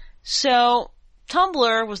 Yeah. So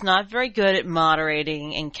Tumblr was not very good at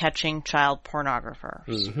moderating and catching child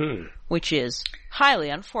pornographers, which is highly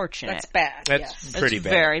unfortunate. That's bad. That's pretty bad.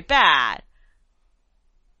 Very bad.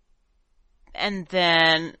 And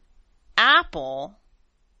then Apple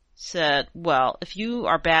said, well, if you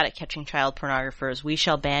are bad at catching child pornographers, we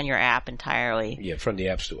shall ban your app entirely. Yeah, from the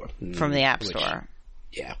App Store. From the App Store.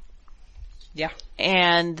 Yeah. Yeah.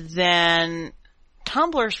 And then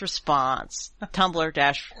Tumblr's response,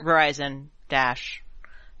 Tumblr-Verizon-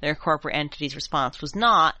 their corporate entity's response was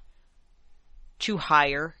not to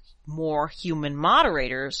hire more human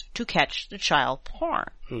moderators to catch the child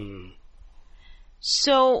porn.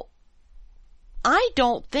 So I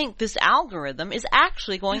don't think this algorithm is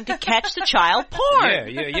actually going to catch the child porn.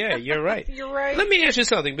 Yeah, you're right. You're right. Let me ask you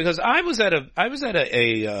something, because I was at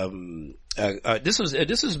this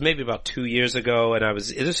was maybe about 2 years ago, and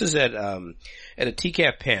this was at a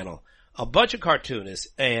TCAF panel, a bunch of cartoonists,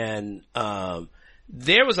 and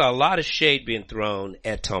there was a lot of shade being thrown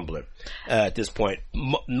at Tumblr at this point,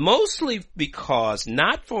 mostly because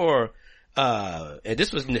not for and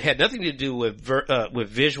this had nothing to do with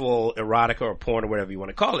visual erotica or porn or whatever you want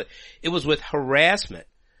to call it. It was with harassment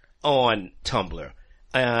on Tumblr.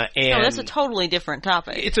 And that's a totally different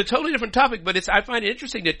topic. It's a totally different topic, but I find it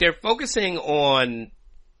interesting that they're focusing on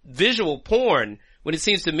visual porn when it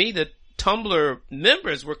seems to me that Tumblr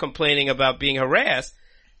members were complaining about being harassed.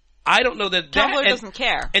 I don't know that Tumblr doesn't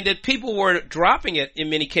care. And that people were dropping it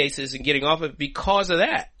in many cases and getting off it because of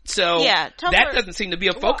that. So Tumblr, that doesn't seem to be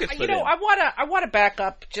a focus for them. I want to back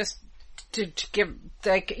up just to give,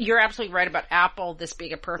 like, you're absolutely right about Apple, this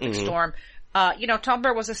being a perfect storm.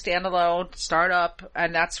 Tumblr was a standalone startup,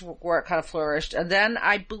 and that's where it kind of flourished. And then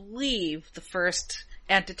I believe the first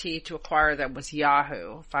entity to acquire them was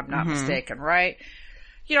Yahoo, if I'm not mistaken, right?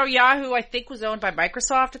 Yahoo, I think, was owned by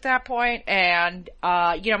Microsoft at that point, and,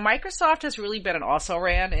 Microsoft has really been an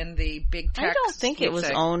also-ran in the big tech. I don't think it was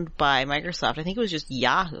owned by Microsoft. I think it was just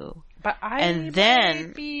Yahoo. But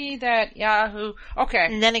maybe that Yahoo, okay.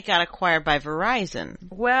 And then it got acquired by Verizon.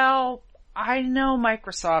 Well, I know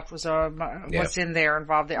Microsoft was in there,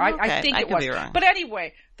 involved there. I think it was. Be wrong. But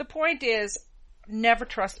anyway, the point is, never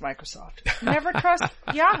trust Microsoft. Never trust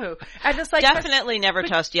Yahoo. And it's like definitely never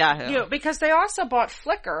trust Yahoo. Because they also bought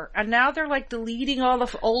Flickr, and now they're like deleting all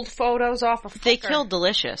the old photos off of Flickr. They killed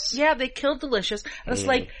Delicious. Yeah, they killed Delicious. And it's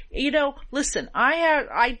like, listen,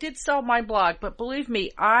 I did sell my blog, but believe me,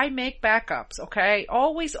 I make backups, okay?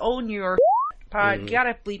 Always own your pod. You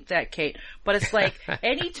gotta bleep that, Kate. But it's like,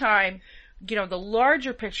 anytime, the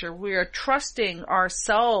larger picture, we are trusting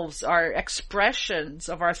ourselves, our expressions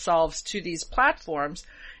of ourselves to these platforms,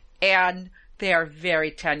 and they are very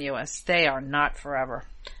tenuous. They are not forever.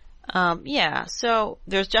 So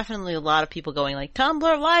there's definitely a lot of people going like,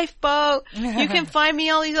 Tumblr, Lifeboat, you can find me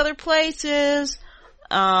all these other places.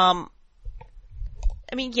 Yes,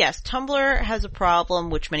 Tumblr has a problem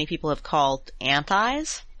which many people have called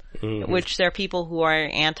antis, which there are people who are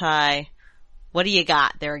anti, what do you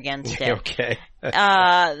got? They're against it. Okay.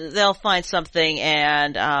 They'll find something,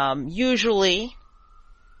 and usually,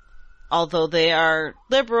 although they are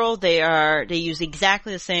liberal, they use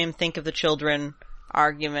exactly the same think of the children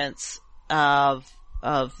arguments of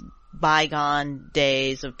bygone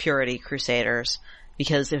days of purity crusaders.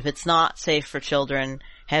 Because if it's not safe for children,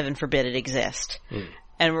 heaven forbid it exist.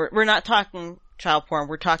 And we're not talking child porn,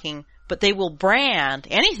 we're talking, but they will brand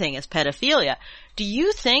anything as pedophilia. Do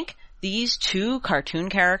you think these two cartoon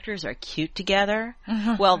characters are cute together.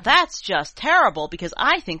 Well, that's just terrible because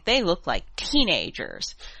I think they look like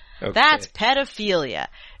teenagers. Okay. That's pedophilia.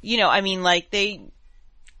 You know, I mean, like and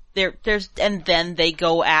then they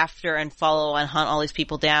go after and follow and hunt all these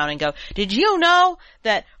people down and go, did you know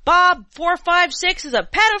that Bob 456 is a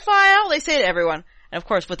pedophile? They say to everyone. And of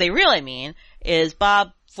course, what they really mean is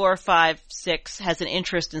Bob 456 has an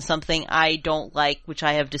interest in something I don't like, which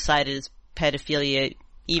I have decided is pedophilia,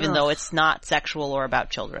 even though it's not sexual or about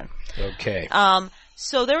children. Okay.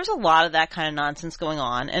 So there was a lot of that kind of nonsense going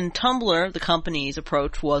on, and Tumblr, the company's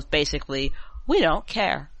approach was basically, we don't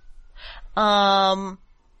care. And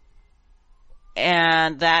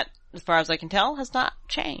that, as far as I can tell, has not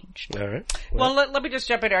changed. All right. Well, let me just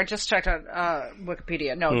jump in there. I just checked on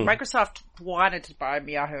Wikipedia. No, Microsoft wanted to buy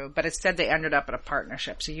Yahoo, but instead they ended up in a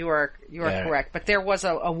partnership. So you are correct. But there was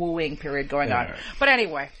a wooing period going on. Right. But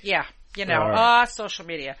anyway, yeah, you know, Right. social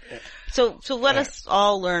media. So let us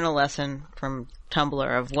all learn a lesson from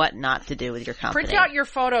Tumblr of what not to do with your company. Print out your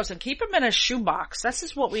photos and keep them in a shoebox. This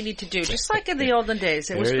is what we need to do. Just like in the olden days.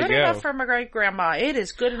 It was There you good go. enough for my great grandma. It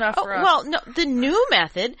is good enough for us. Well, no, the new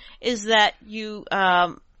method is that you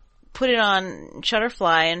put it on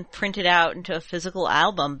Shutterfly and print it out into a physical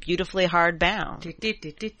album, beautifully hardbound. Yeah,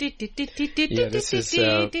 this is,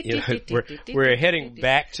 we're heading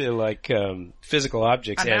back to like, physical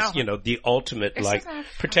objects as, you know, the ultimate, like,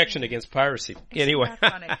 protection against piracy. Anyway.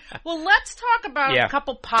 Funny. Well, let's talk about a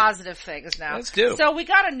couple positive things now. Let's do. So we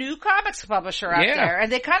got a new comics publisher out there, and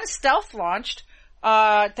they kind of stealth launched.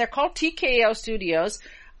 They're called TKO Studios.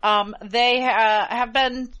 They have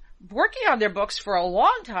been working on their books for a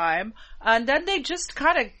long time, and then they just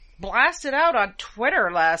kind of blasted out on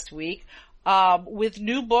Twitter last week with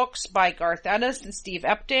new books by Garth Ennis and Steve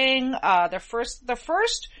Epting. The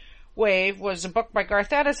first wave was a book by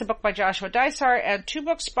Garth Ennis, a book by Joshua Dysart, and two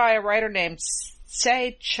books by a writer named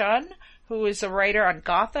Se Chun, who is a writer on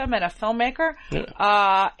Gotham and a filmmaker.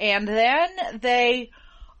 Yeah. And then they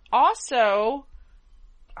also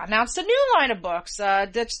announced a new line of books.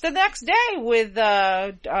 That's the next day with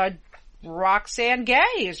Roxane Gay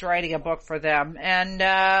is writing a book for them, and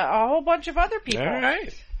a whole bunch of other people. All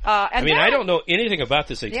right. And I don't know anything about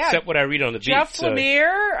this except what I read on the beat. Jeff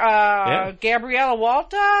Lemire, Gabriella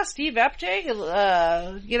Walta, Steve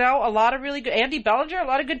Epting, you know, a lot of really good, Andy Bellinger, a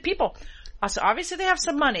lot of good people. So obviously they have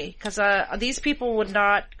some money, because these people would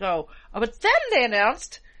not go. But then they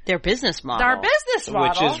announced their business model. Which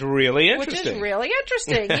is really interesting.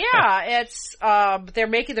 Yeah, it's, they're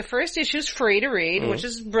making the first issues free to read, which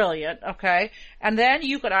is brilliant, okay? And then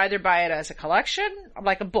you could either buy it as a collection,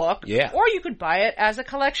 like a book, or you could buy it as a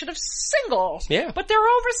collection of singles. Yeah. But they're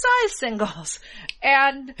oversized singles.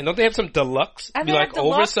 And don't they have some deluxe,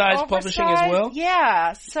 oversized publishing as well?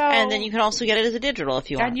 Yeah, so. And then you can also get it as a digital if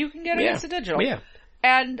you want. And you can get it as a digital. Yeah.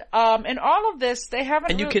 And in all of this, they haven't.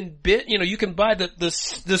 And you can buy the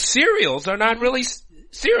cereals are not really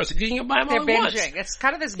cereals. You can buy them all at once. They're binging. It's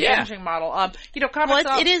kind of this binging model.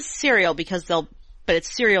 It is cereal because but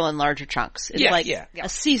it's cereal in larger chunks. It's a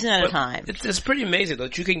season at a time. It's pretty amazing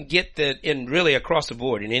that you can get that in really across the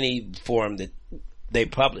board in any form that they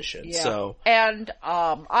publish it. Yeah. So. And,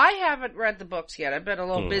 I haven't read the books yet. I've been a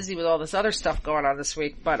little busy with all this other stuff going on this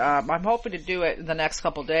week, but, I'm hoping to do it in the next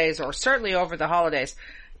couple days, or certainly over the holidays,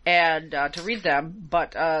 and, to read them.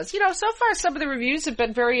 But, so far some of the reviews have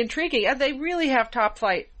been very intriguing, and they really have top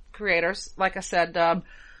flight creators. Like I said,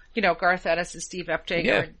 Garth Ennis and Steve Epting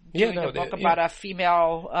are doing a book about a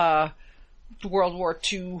female, World War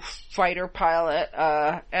II fighter pilot,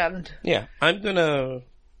 and. Yeah, I'm gonna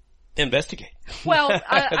investigate. Well,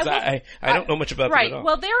 I don't know much about them at all.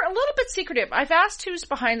 Well, they're a little bit secretive. I've asked who's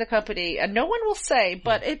behind the company, and no one will say,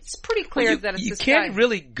 but it's pretty clear that it's this guy. You can't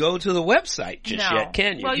really go to the website just yet,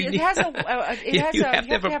 can you? Well, you have to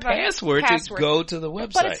have a password to go to the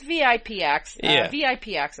website. But it's VIP access.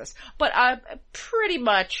 VIP access. But pretty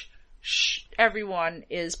much everyone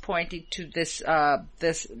is pointing to this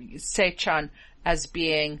Se-chan as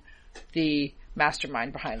being the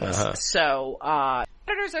mastermind behind this. So,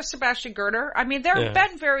 editors are Sebastian Gerner. I mean, they've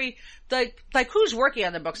been very, like who's working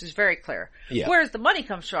on the books is very clear. Yeah. Whereas the money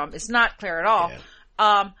comes from is not clear at all.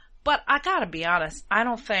 Yeah. But I gotta be honest, I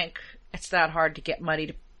don't think it's that hard to get money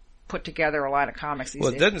to put together a line of comics these days.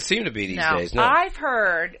 Well, it doesn't seem to be these days, no. I've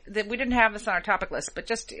heard that we didn't have this on our topic list, but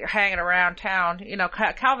just hanging around town,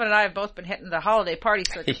 Calvin and I have both been hitting the holiday party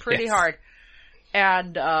circuit pretty hard.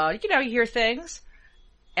 And, you hear things.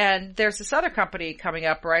 And there's this other company coming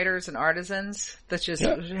up, Writers and Artisans, that's just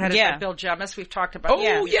headed by Bill Jemas. We've talked about.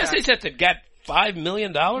 Oh, yes, they said that got $5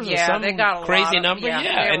 million or Yeah, some they got a crazy lot of, number. yeah,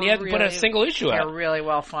 Yeah, and you had to put a single issue They're out. really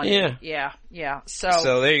well funded. Yeah.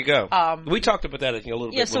 So there you go. We talked about that, I think, a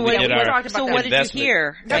little bit so when we did our talked about So that. what did you investment.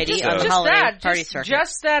 hear, Heidi, just on the just holiday that, party just, circuit?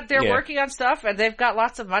 just that they're Yeah. working on stuff and they've got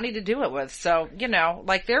lots of money to do it with. So, you know,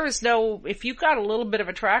 like there is no, if you've got a little bit of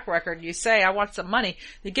a track record and you say, I want some money,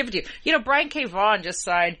 they give it to you. You know, Brian K. Vaughan just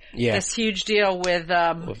signed this huge deal with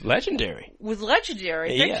Legendary.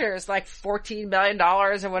 Legendary Yeah. Pictures, like $14 million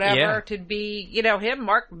or whatever to be, you know, him,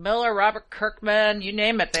 Mark Miller, Robert Kirkman, you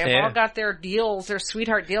name it. They've all got their deals, their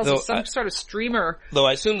sweetheart deals with some sort of streamer. Though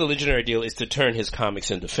I assume the Legendary deal is to turn his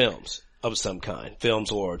comics into films of some kind,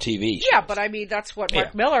 films or TV shows. Yeah, but I mean, that's what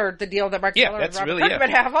Mark Miller, the deal that Mark Miller and that's Robert really,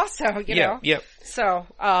 Kirkman have also, you know. Yeah. So,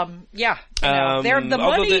 you know, they're the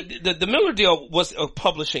although money. the Miller deal was a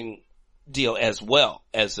publishing deal as well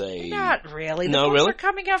as a... Not really. The No, books really? are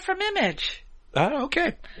coming out from Image. Oh,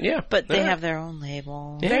 okay. Yeah. But they All right. have their own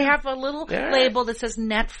label. Yeah. They have a little label that says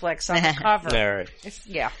Netflix on the cover. All right.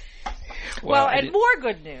 Yeah. Well, I and did- more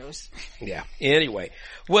good news. Yeah. Anyway.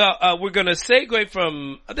 Well, we're gonna segue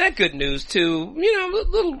from that good news to, you know, a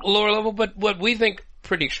little lower level, but what we think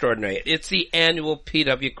pretty extraordinary. It's the annual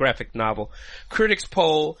PW graphic novel critics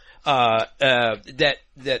poll, that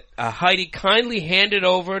Heidi kindly handed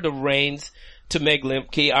over the reins to Meg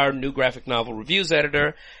Lemke, our new graphic novel reviews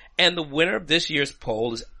editor, and the winner of this year's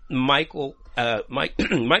poll is Michael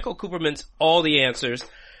Cooperman's All the Answers.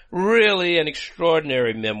 Really an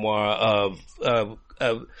extraordinary memoir of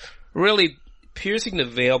really piercing the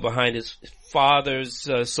veil behind his father's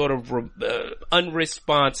sort of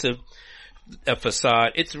unresponsive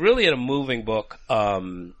facade. It's really a moving book,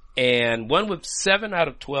 and one with 7 out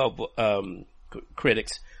of 12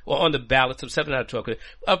 critics, well, on the ballots of 7 out of 12 critics,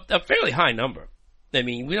 a fairly high number. I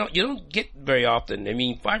mean, you don't get very often. I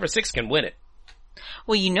mean, 5 or 6 can win it.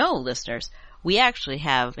 Well, you know, listeners, we actually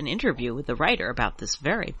have an interview with the writer about this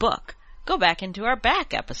very book. Go back into our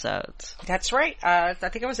back episodes. That's right. I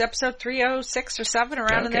think it was episode 306 or 7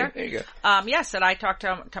 around in there. There you go. Yes, and I talked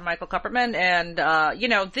to Michael Kupperman, and, you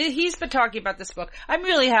know, he's been talking about this book. I'm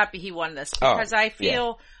really happy he won this because I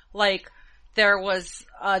feel like there was,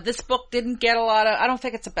 this book didn't get a lot of, I don't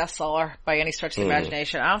think it's a bestseller by any stretch of the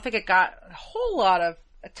imagination. I don't think it got a whole lot of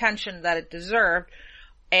attention that it deserved.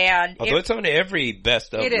 And although it's on every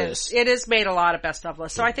best of list. It is made a lot of best of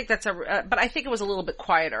lists. So I think that's but I think it was a little bit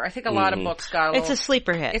quieter. I think a lot of books got a little. It's a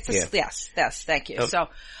sleeper hit. Yes, thank you. So,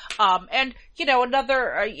 and you know,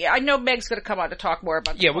 another, I know Meg's going to come on to talk more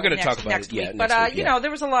about. We're going to talk about next it. week. Yeah, but next week, you know,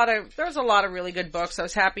 there was a lot of really good books. I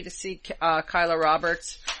was happy to see Kyla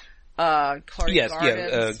Roberts, Chlorine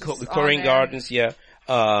Gardens. Chlorine Gardens,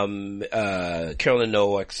 Carolyn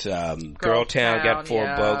Nowak's Girl Town got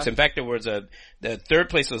 4 books. In fact, the third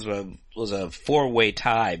place was a 4-way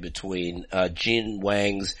tie between Jean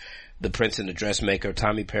Wang's The Prince and the Dressmaker,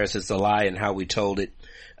 Tommy Paris's The Lie and How We Told It,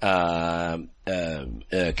 Carolyn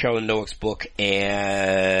Nowak's book,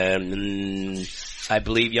 and I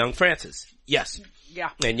believe Young Francis. Yes.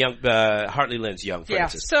 Yeah. And Hartley Lynn's Young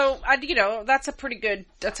Francis. Yeah. So, you know, that's a pretty good,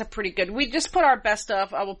 we just put our best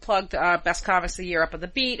of, I will plug the best comics of the year up on the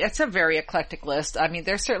beat. It's a very eclectic list. I mean,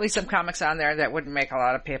 there's certainly some comics on there that wouldn't make a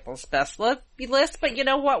lot of people's best list, but you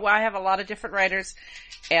know what? Well, I have a lot of different writers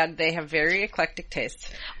and they have very eclectic tastes.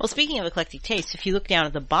 Well, speaking of eclectic tastes, if you look down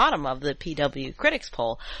at the bottom of the PW Critics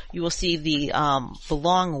poll, you will see the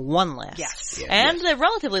long 1 list. Yes. And the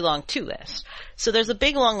relatively long 2 list. So there's a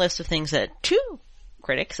big long list of things that 2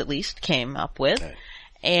 critics at least came up with,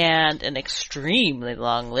 and an extremely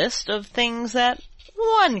long list of things that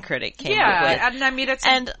 1 critic came up with. And I mean,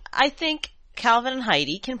 and I think Calvin and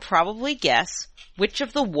Heidi can probably guess which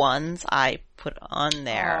of the ones I put on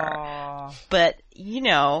there. Aww. But, you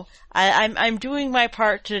know, I'm doing my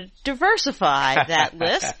part to diversify that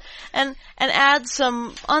list and add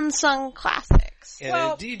some unsung classics.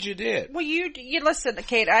 And indeed you did. Well, you listen,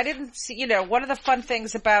 Kate, I didn't see, you know, one of the fun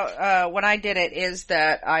things about, when I did it is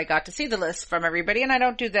that I got to see the list from everybody, and I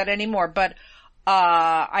don't do that anymore, but,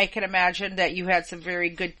 I can imagine that you had some very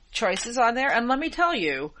good choices on there, and let me tell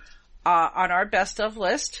you, on our best of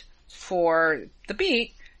list for the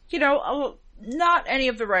beat, you know, not any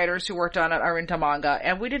of the writers who worked on it are into manga,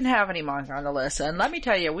 and we didn't have any manga on the list. And let me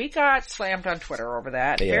tell you, we got slammed on Twitter over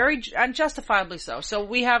that, very unjustifiably so. So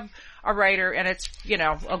we have a writer, and it's, you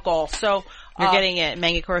know, a goal. So you're getting a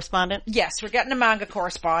manga correspondent? Yes, we're getting a manga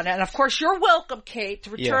correspondent, and of course, you're welcome, Kate, to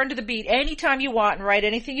return to the beat anytime you want and write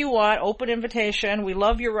anything you want. Open invitation. We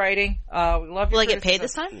love your writing. We love your. Will I get paid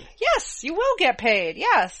this time? Yes, you will get paid.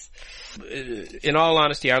 Yes. In all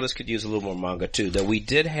honesty, our list could use a little more manga too, though we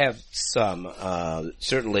did have some,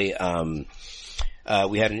 certainly, we had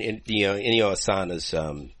Inio Asano's,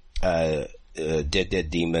 Dead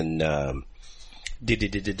Demon,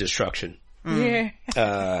 Destruction. Yeah.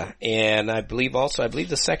 And I believe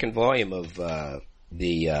the second volume of,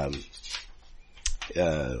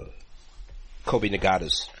 Kobe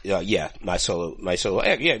Nagata's, My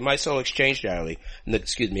Solo Exchange Diary,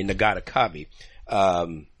 Nagata Kabi,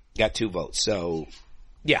 got 2 votes. So,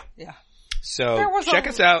 yeah. Yeah. So, check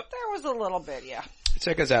us out. There was a little bit, yeah.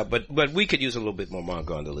 Check us out, but we could use a little bit more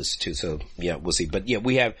manga on the list too. So yeah, we'll see. But yeah,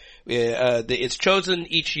 we have it's chosen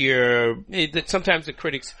each year. Sometimes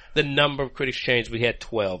the number of critics change. We had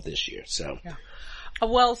 12 this year. So yeah.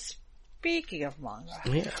 Well, speaking of manga,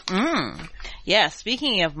 yeah.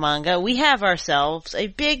 Speaking of manga, we have ourselves a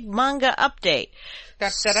big manga update.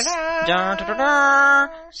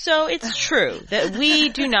 So it's true that we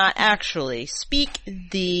do not actually speak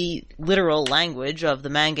the literal language of the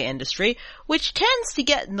manga industry, which tends to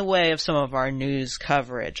get in the way of some of our news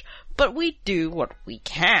coverage. But we do what we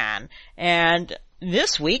can, and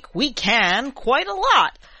this week we can quite a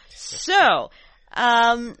lot. So,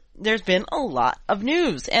 there's been a lot of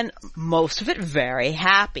news, and most of it very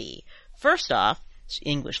happy. First off,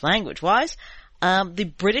 English language wise,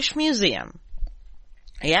 the British Museum.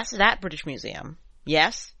 Yes, that British Museum.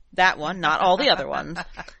 Yes, that one, not all the other ones,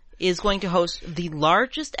 is going to host the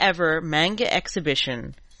largest ever manga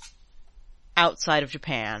exhibition outside of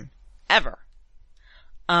Japan ever.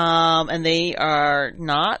 And they are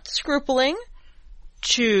not scrupling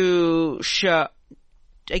to show,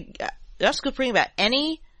 not scrupling about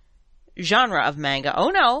any genre of manga. Oh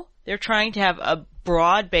no, they're trying to have a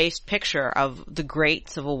broad-based picture of the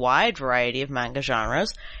greats of a wide variety of manga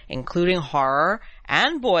genres, including horror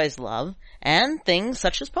and boys' love, and things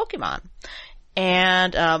such as Pokemon.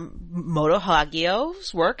 And Moto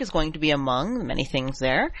Hagio's work is going to be among the many things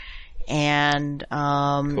there. And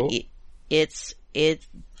cool. It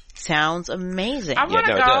sounds amazing. I want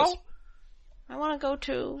to go. I want to go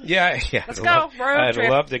too. Yeah. Let's go. Road trip.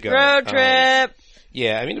 I'd love to go. Road trip.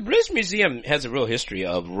 Yeah, I mean, the British Museum has a real history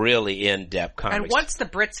of really in-depth comics. And once the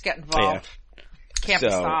Brits get involved, can't be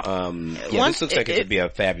stopped. This looks like it could be a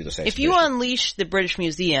fabulous exhibition. If you unleash the British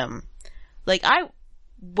Museum,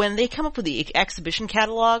 when they come up with the exhibition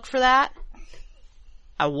catalog for that,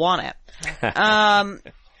 I want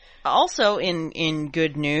it. Also in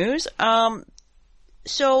good news,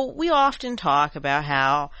 so we often talk about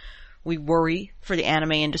how we worry for the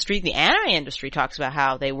anime industry. The anime industry talks about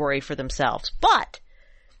how they worry for themselves. But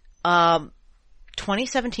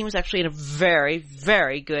 2017 was actually a very,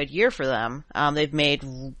 very good year for them. They've made,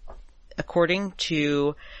 according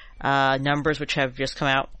to numbers which have just come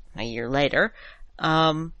out a year later,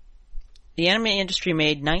 the anime industry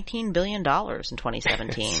made $19 billion in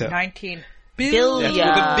 2017. So, 19 billion.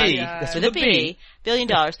 That's with a B. That's with a B. $1 billion.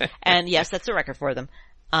 And yes, that's a record for them.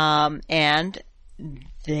 And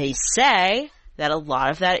they say that a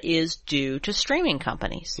lot of that is due to streaming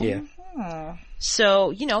companies. Yeah. Mm-hmm.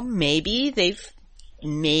 So, maybe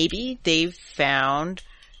they've found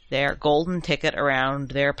their golden ticket around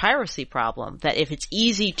their piracy problem. That if it's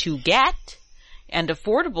easy to get and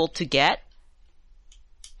affordable to get,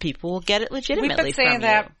 people will get it legitimately from you. We've been saying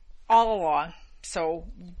that all along. So,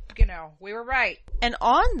 we were right. And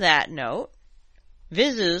on that note,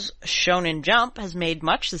 Viz's Shonen Jump has made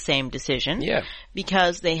much the same decision. Yeah.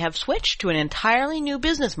 Because they have switched to an entirely new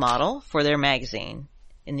business model for their magazine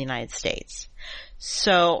in the United States.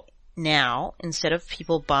 So now, instead of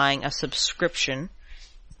people buying a subscription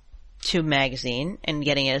to a magazine and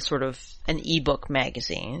getting it as sort of an ebook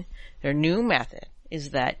magazine, their new method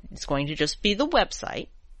is that it's going to just be the website,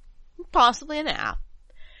 possibly an app,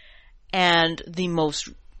 and the most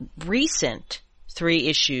recent 3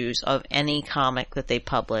 issues of any comic that they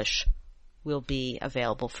publish will be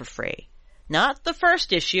available for free. Not the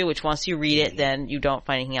first issue, which once you read it, then you don't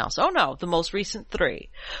find anything else. Oh no, the most recent 3.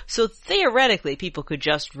 So theoretically, people could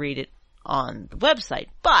just read it on the website,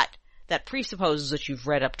 but that presupposes that you've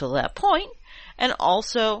read up to that point, and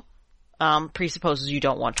also presupposes you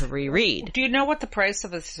don't want to reread. Do you know what the price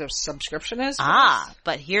of a subscription is?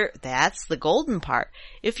 But here, that's the golden part.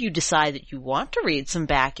 If you decide that you want to read some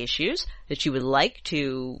back issues, that you would like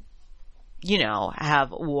to,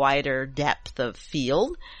 have wider depth of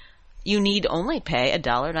field, you need only pay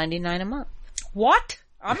 $1.99 a month. What?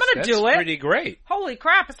 I'm gonna do it. That's pretty great. Holy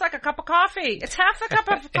crap, it's like a cup of coffee. It's half the cup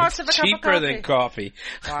of cost of a cup of coffee. Cheaper than coffee.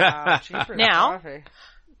 Wow, cheaper than coffee.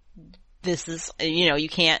 This is, you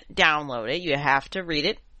can't download it. You have to read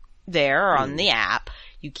it there or on the app.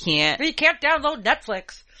 You can't download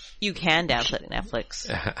Netflix. You can download Netflix.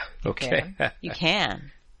 Okay. You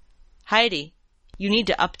can. Heidi, you need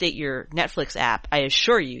to update your Netflix app. I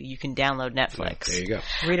assure you, you can download Netflix. There you go.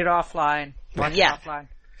 Read it offline. Watch it offline.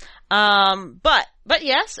 But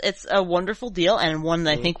yes, it's a wonderful deal and one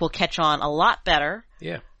that I think will catch on a lot better.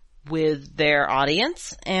 Yeah. With their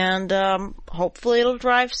audience, and hopefully it'll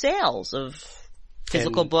drive sales of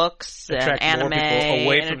physical books and anime, more people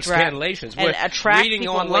away from scanlations. Reading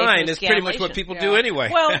online is pretty much what people do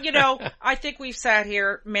anyway. Well, I think we've sat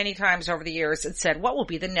here many times over the years and said, what will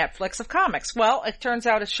be the Netflix of comics? Well, it turns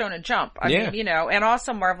out it's Shonen Jump. I mean, and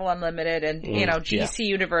also Marvel Unlimited and, DC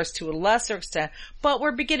Universe to a lesser extent. But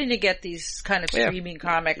we're beginning to get these kind of streaming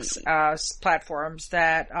comics platforms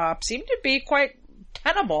that seem to be quite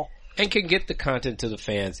tenable. And can get the content to the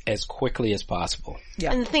fans as quickly as possible.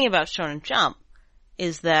 Yeah. And the thing about Shonen Jump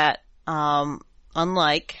is that,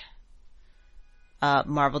 unlike,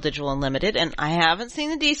 Marvel Digital Unlimited, and I haven't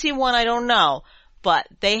seen the DC one, I don't know, but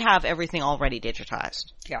they have everything already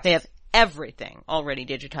digitized. Yes. They have everything already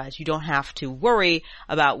digitized. You don't have to worry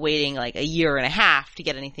about waiting like a year and a half to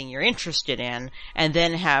get anything you're interested in and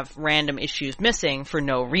then have random issues missing for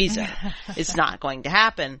no reason. It's not going to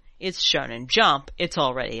happen. It's Shonen Jump. It's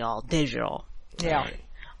already all digital. Yeah.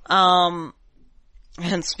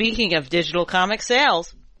 And speaking of digital comic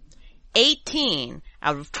sales, 18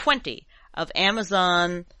 out of 20 of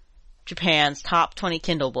Amazon Japan's top 20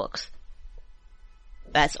 Kindle books.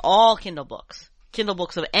 That's all Kindle books. Kindle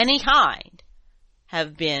books of any kind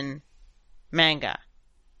have been manga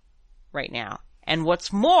right now. And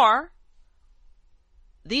what's more,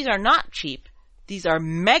 these are not cheap. These are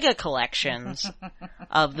mega collections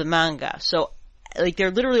of the manga. So, there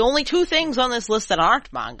are literally only 2 things on this list that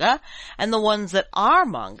aren't manga, and the ones that are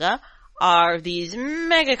manga are these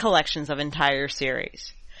mega collections of entire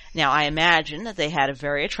series. Now, I imagine that they had a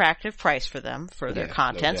very attractive price for them, for their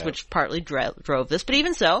contents, which partly drove this, but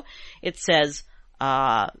even so, it says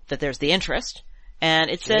that there's the interest, and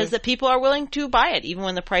it says that people are willing to buy it, even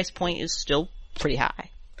when the price point is still pretty high.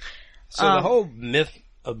 So the whole myth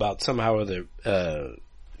about somehow or other,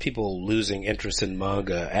 people losing interest in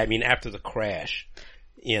manga, I mean, after the crash,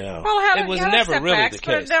 it was never really the case.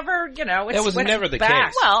 But it never, it was never the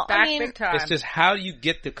case. Well, back big time. It's just how you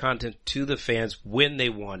get the content to the fans when they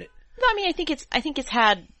want it. I mean, I think it's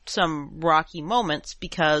had some rocky moments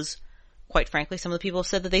because, quite frankly, some of the people have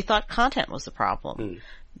said that they thought content was the problem.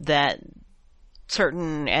 That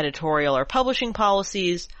certain editorial or publishing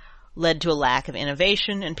policies led to a lack of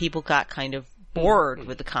innovation and people got kind of bored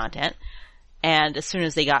with the content. And as soon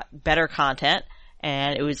as they got better content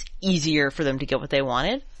and it was easier for them to get what they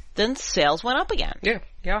wanted, then sales went up again.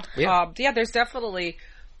 Yeah. There's definitely,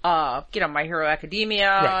 My Hero Academia.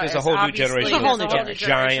 Right. There's a whole new generation of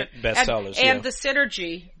giant bestsellers. And the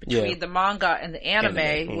synergy between the manga and the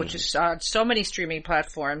anime, which is on so many streaming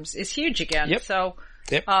platforms, is huge again. Yep. So,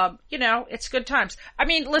 it's good times. I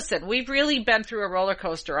mean, listen, we've really been through a roller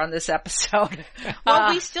coaster on this episode.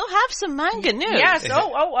 Well, we still have some manga news. Yes.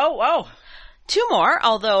 Oh. 2 more,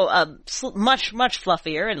 although much, much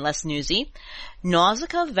fluffier and less newsy.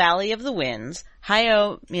 Nausicaa Valley of the Winds,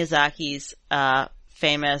 Hayao Miyazaki's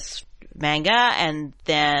famous manga and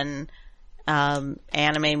then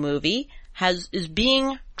anime movie, is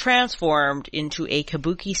being transformed into a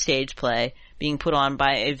kabuki stage play being put on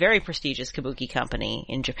by a very prestigious kabuki company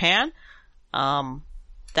in Japan.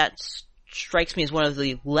 That strikes me as one of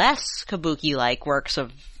the less kabuki-like works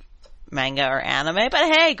of manga or anime, but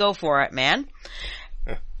hey, go for it, man.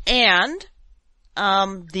 And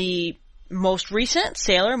the most recent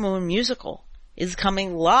Sailor Moon musical is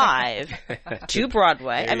coming live to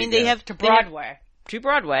Broadway. I mean, they have to Broadway. To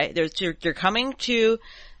Broadway. They're coming to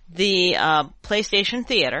the PlayStation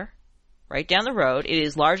Theater right down the road. It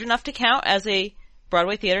is large enough to count as a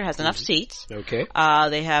Broadway theater, has enough seats. Okay.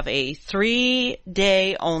 They have a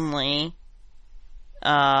 3-day only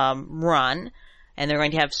run. And they're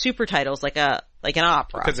going to have super titles like an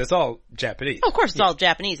opera. Because it's all Japanese. Oh, of course, it's all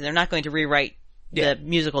Japanese, and they're not going to rewrite the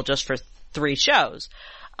musical just for 3 shows.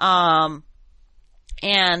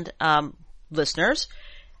 Listeners,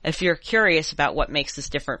 if you're curious about what makes this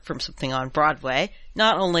different from something on Broadway,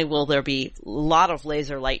 not only will there be a lot of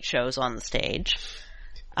laser light shows on the stage,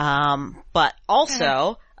 but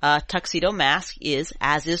also Tuxedo Mask is,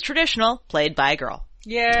 as is traditional, played by a girl.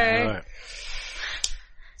 Yay. All right.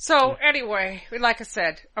 So anyway, like I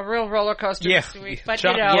said, a real roller coaster this week. But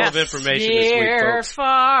full of information this week, folks.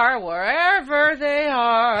 Far, wherever they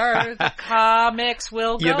are, the comics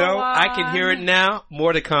will go on. I can hear it now.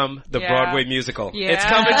 More to come. The Broadway musical. Yeah. It's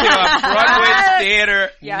coming to a Broadway theater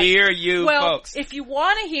near you, folks. If you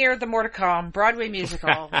want to hear the more to come Broadway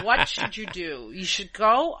musical, what should you do? You should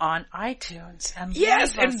go on iTunes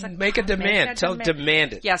and make a demand.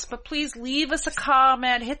 Demand it. Yes, but please leave us a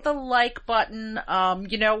comment. Hit the like button.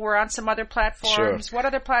 know, we're on some other platforms. Sure. What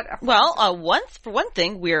other platforms? Well, for one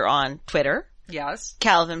thing, we're on Twitter. Yes.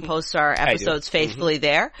 Calvin posts our episodes faithfully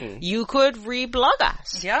there. You could reblog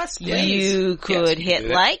us. Yes, please. You could hit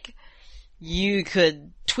like. You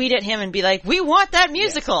could tweet at him and be like, "We want that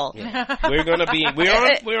musical." Yeah. We're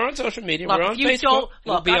on social media. Look, we're on if you Facebook. don't,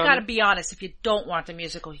 look, we'll I gotta be honest. If you don't want the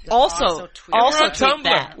musical, you can Also tweet We're also on it. tweet Tumblr.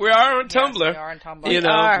 that. We are on Yes, Tumblr. we are on Tumblr. You know,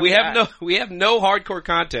 are. we have no hardcore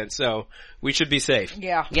content, so we should be safe.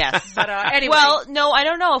 Yeah. Yes. But anyway. Well, no, I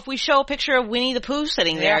don't know. If we show a picture of Winnie the Pooh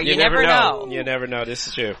sitting there, you never know. You never know. This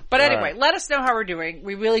is true. But All anyway, right. let us know how we're doing.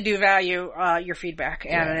 We really do value your feedback,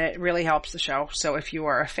 and it really helps the show. So if you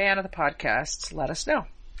are a fan of the podcast, let us know.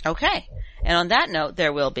 Okay. And on that note,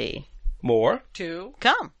 there will be More To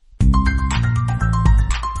come.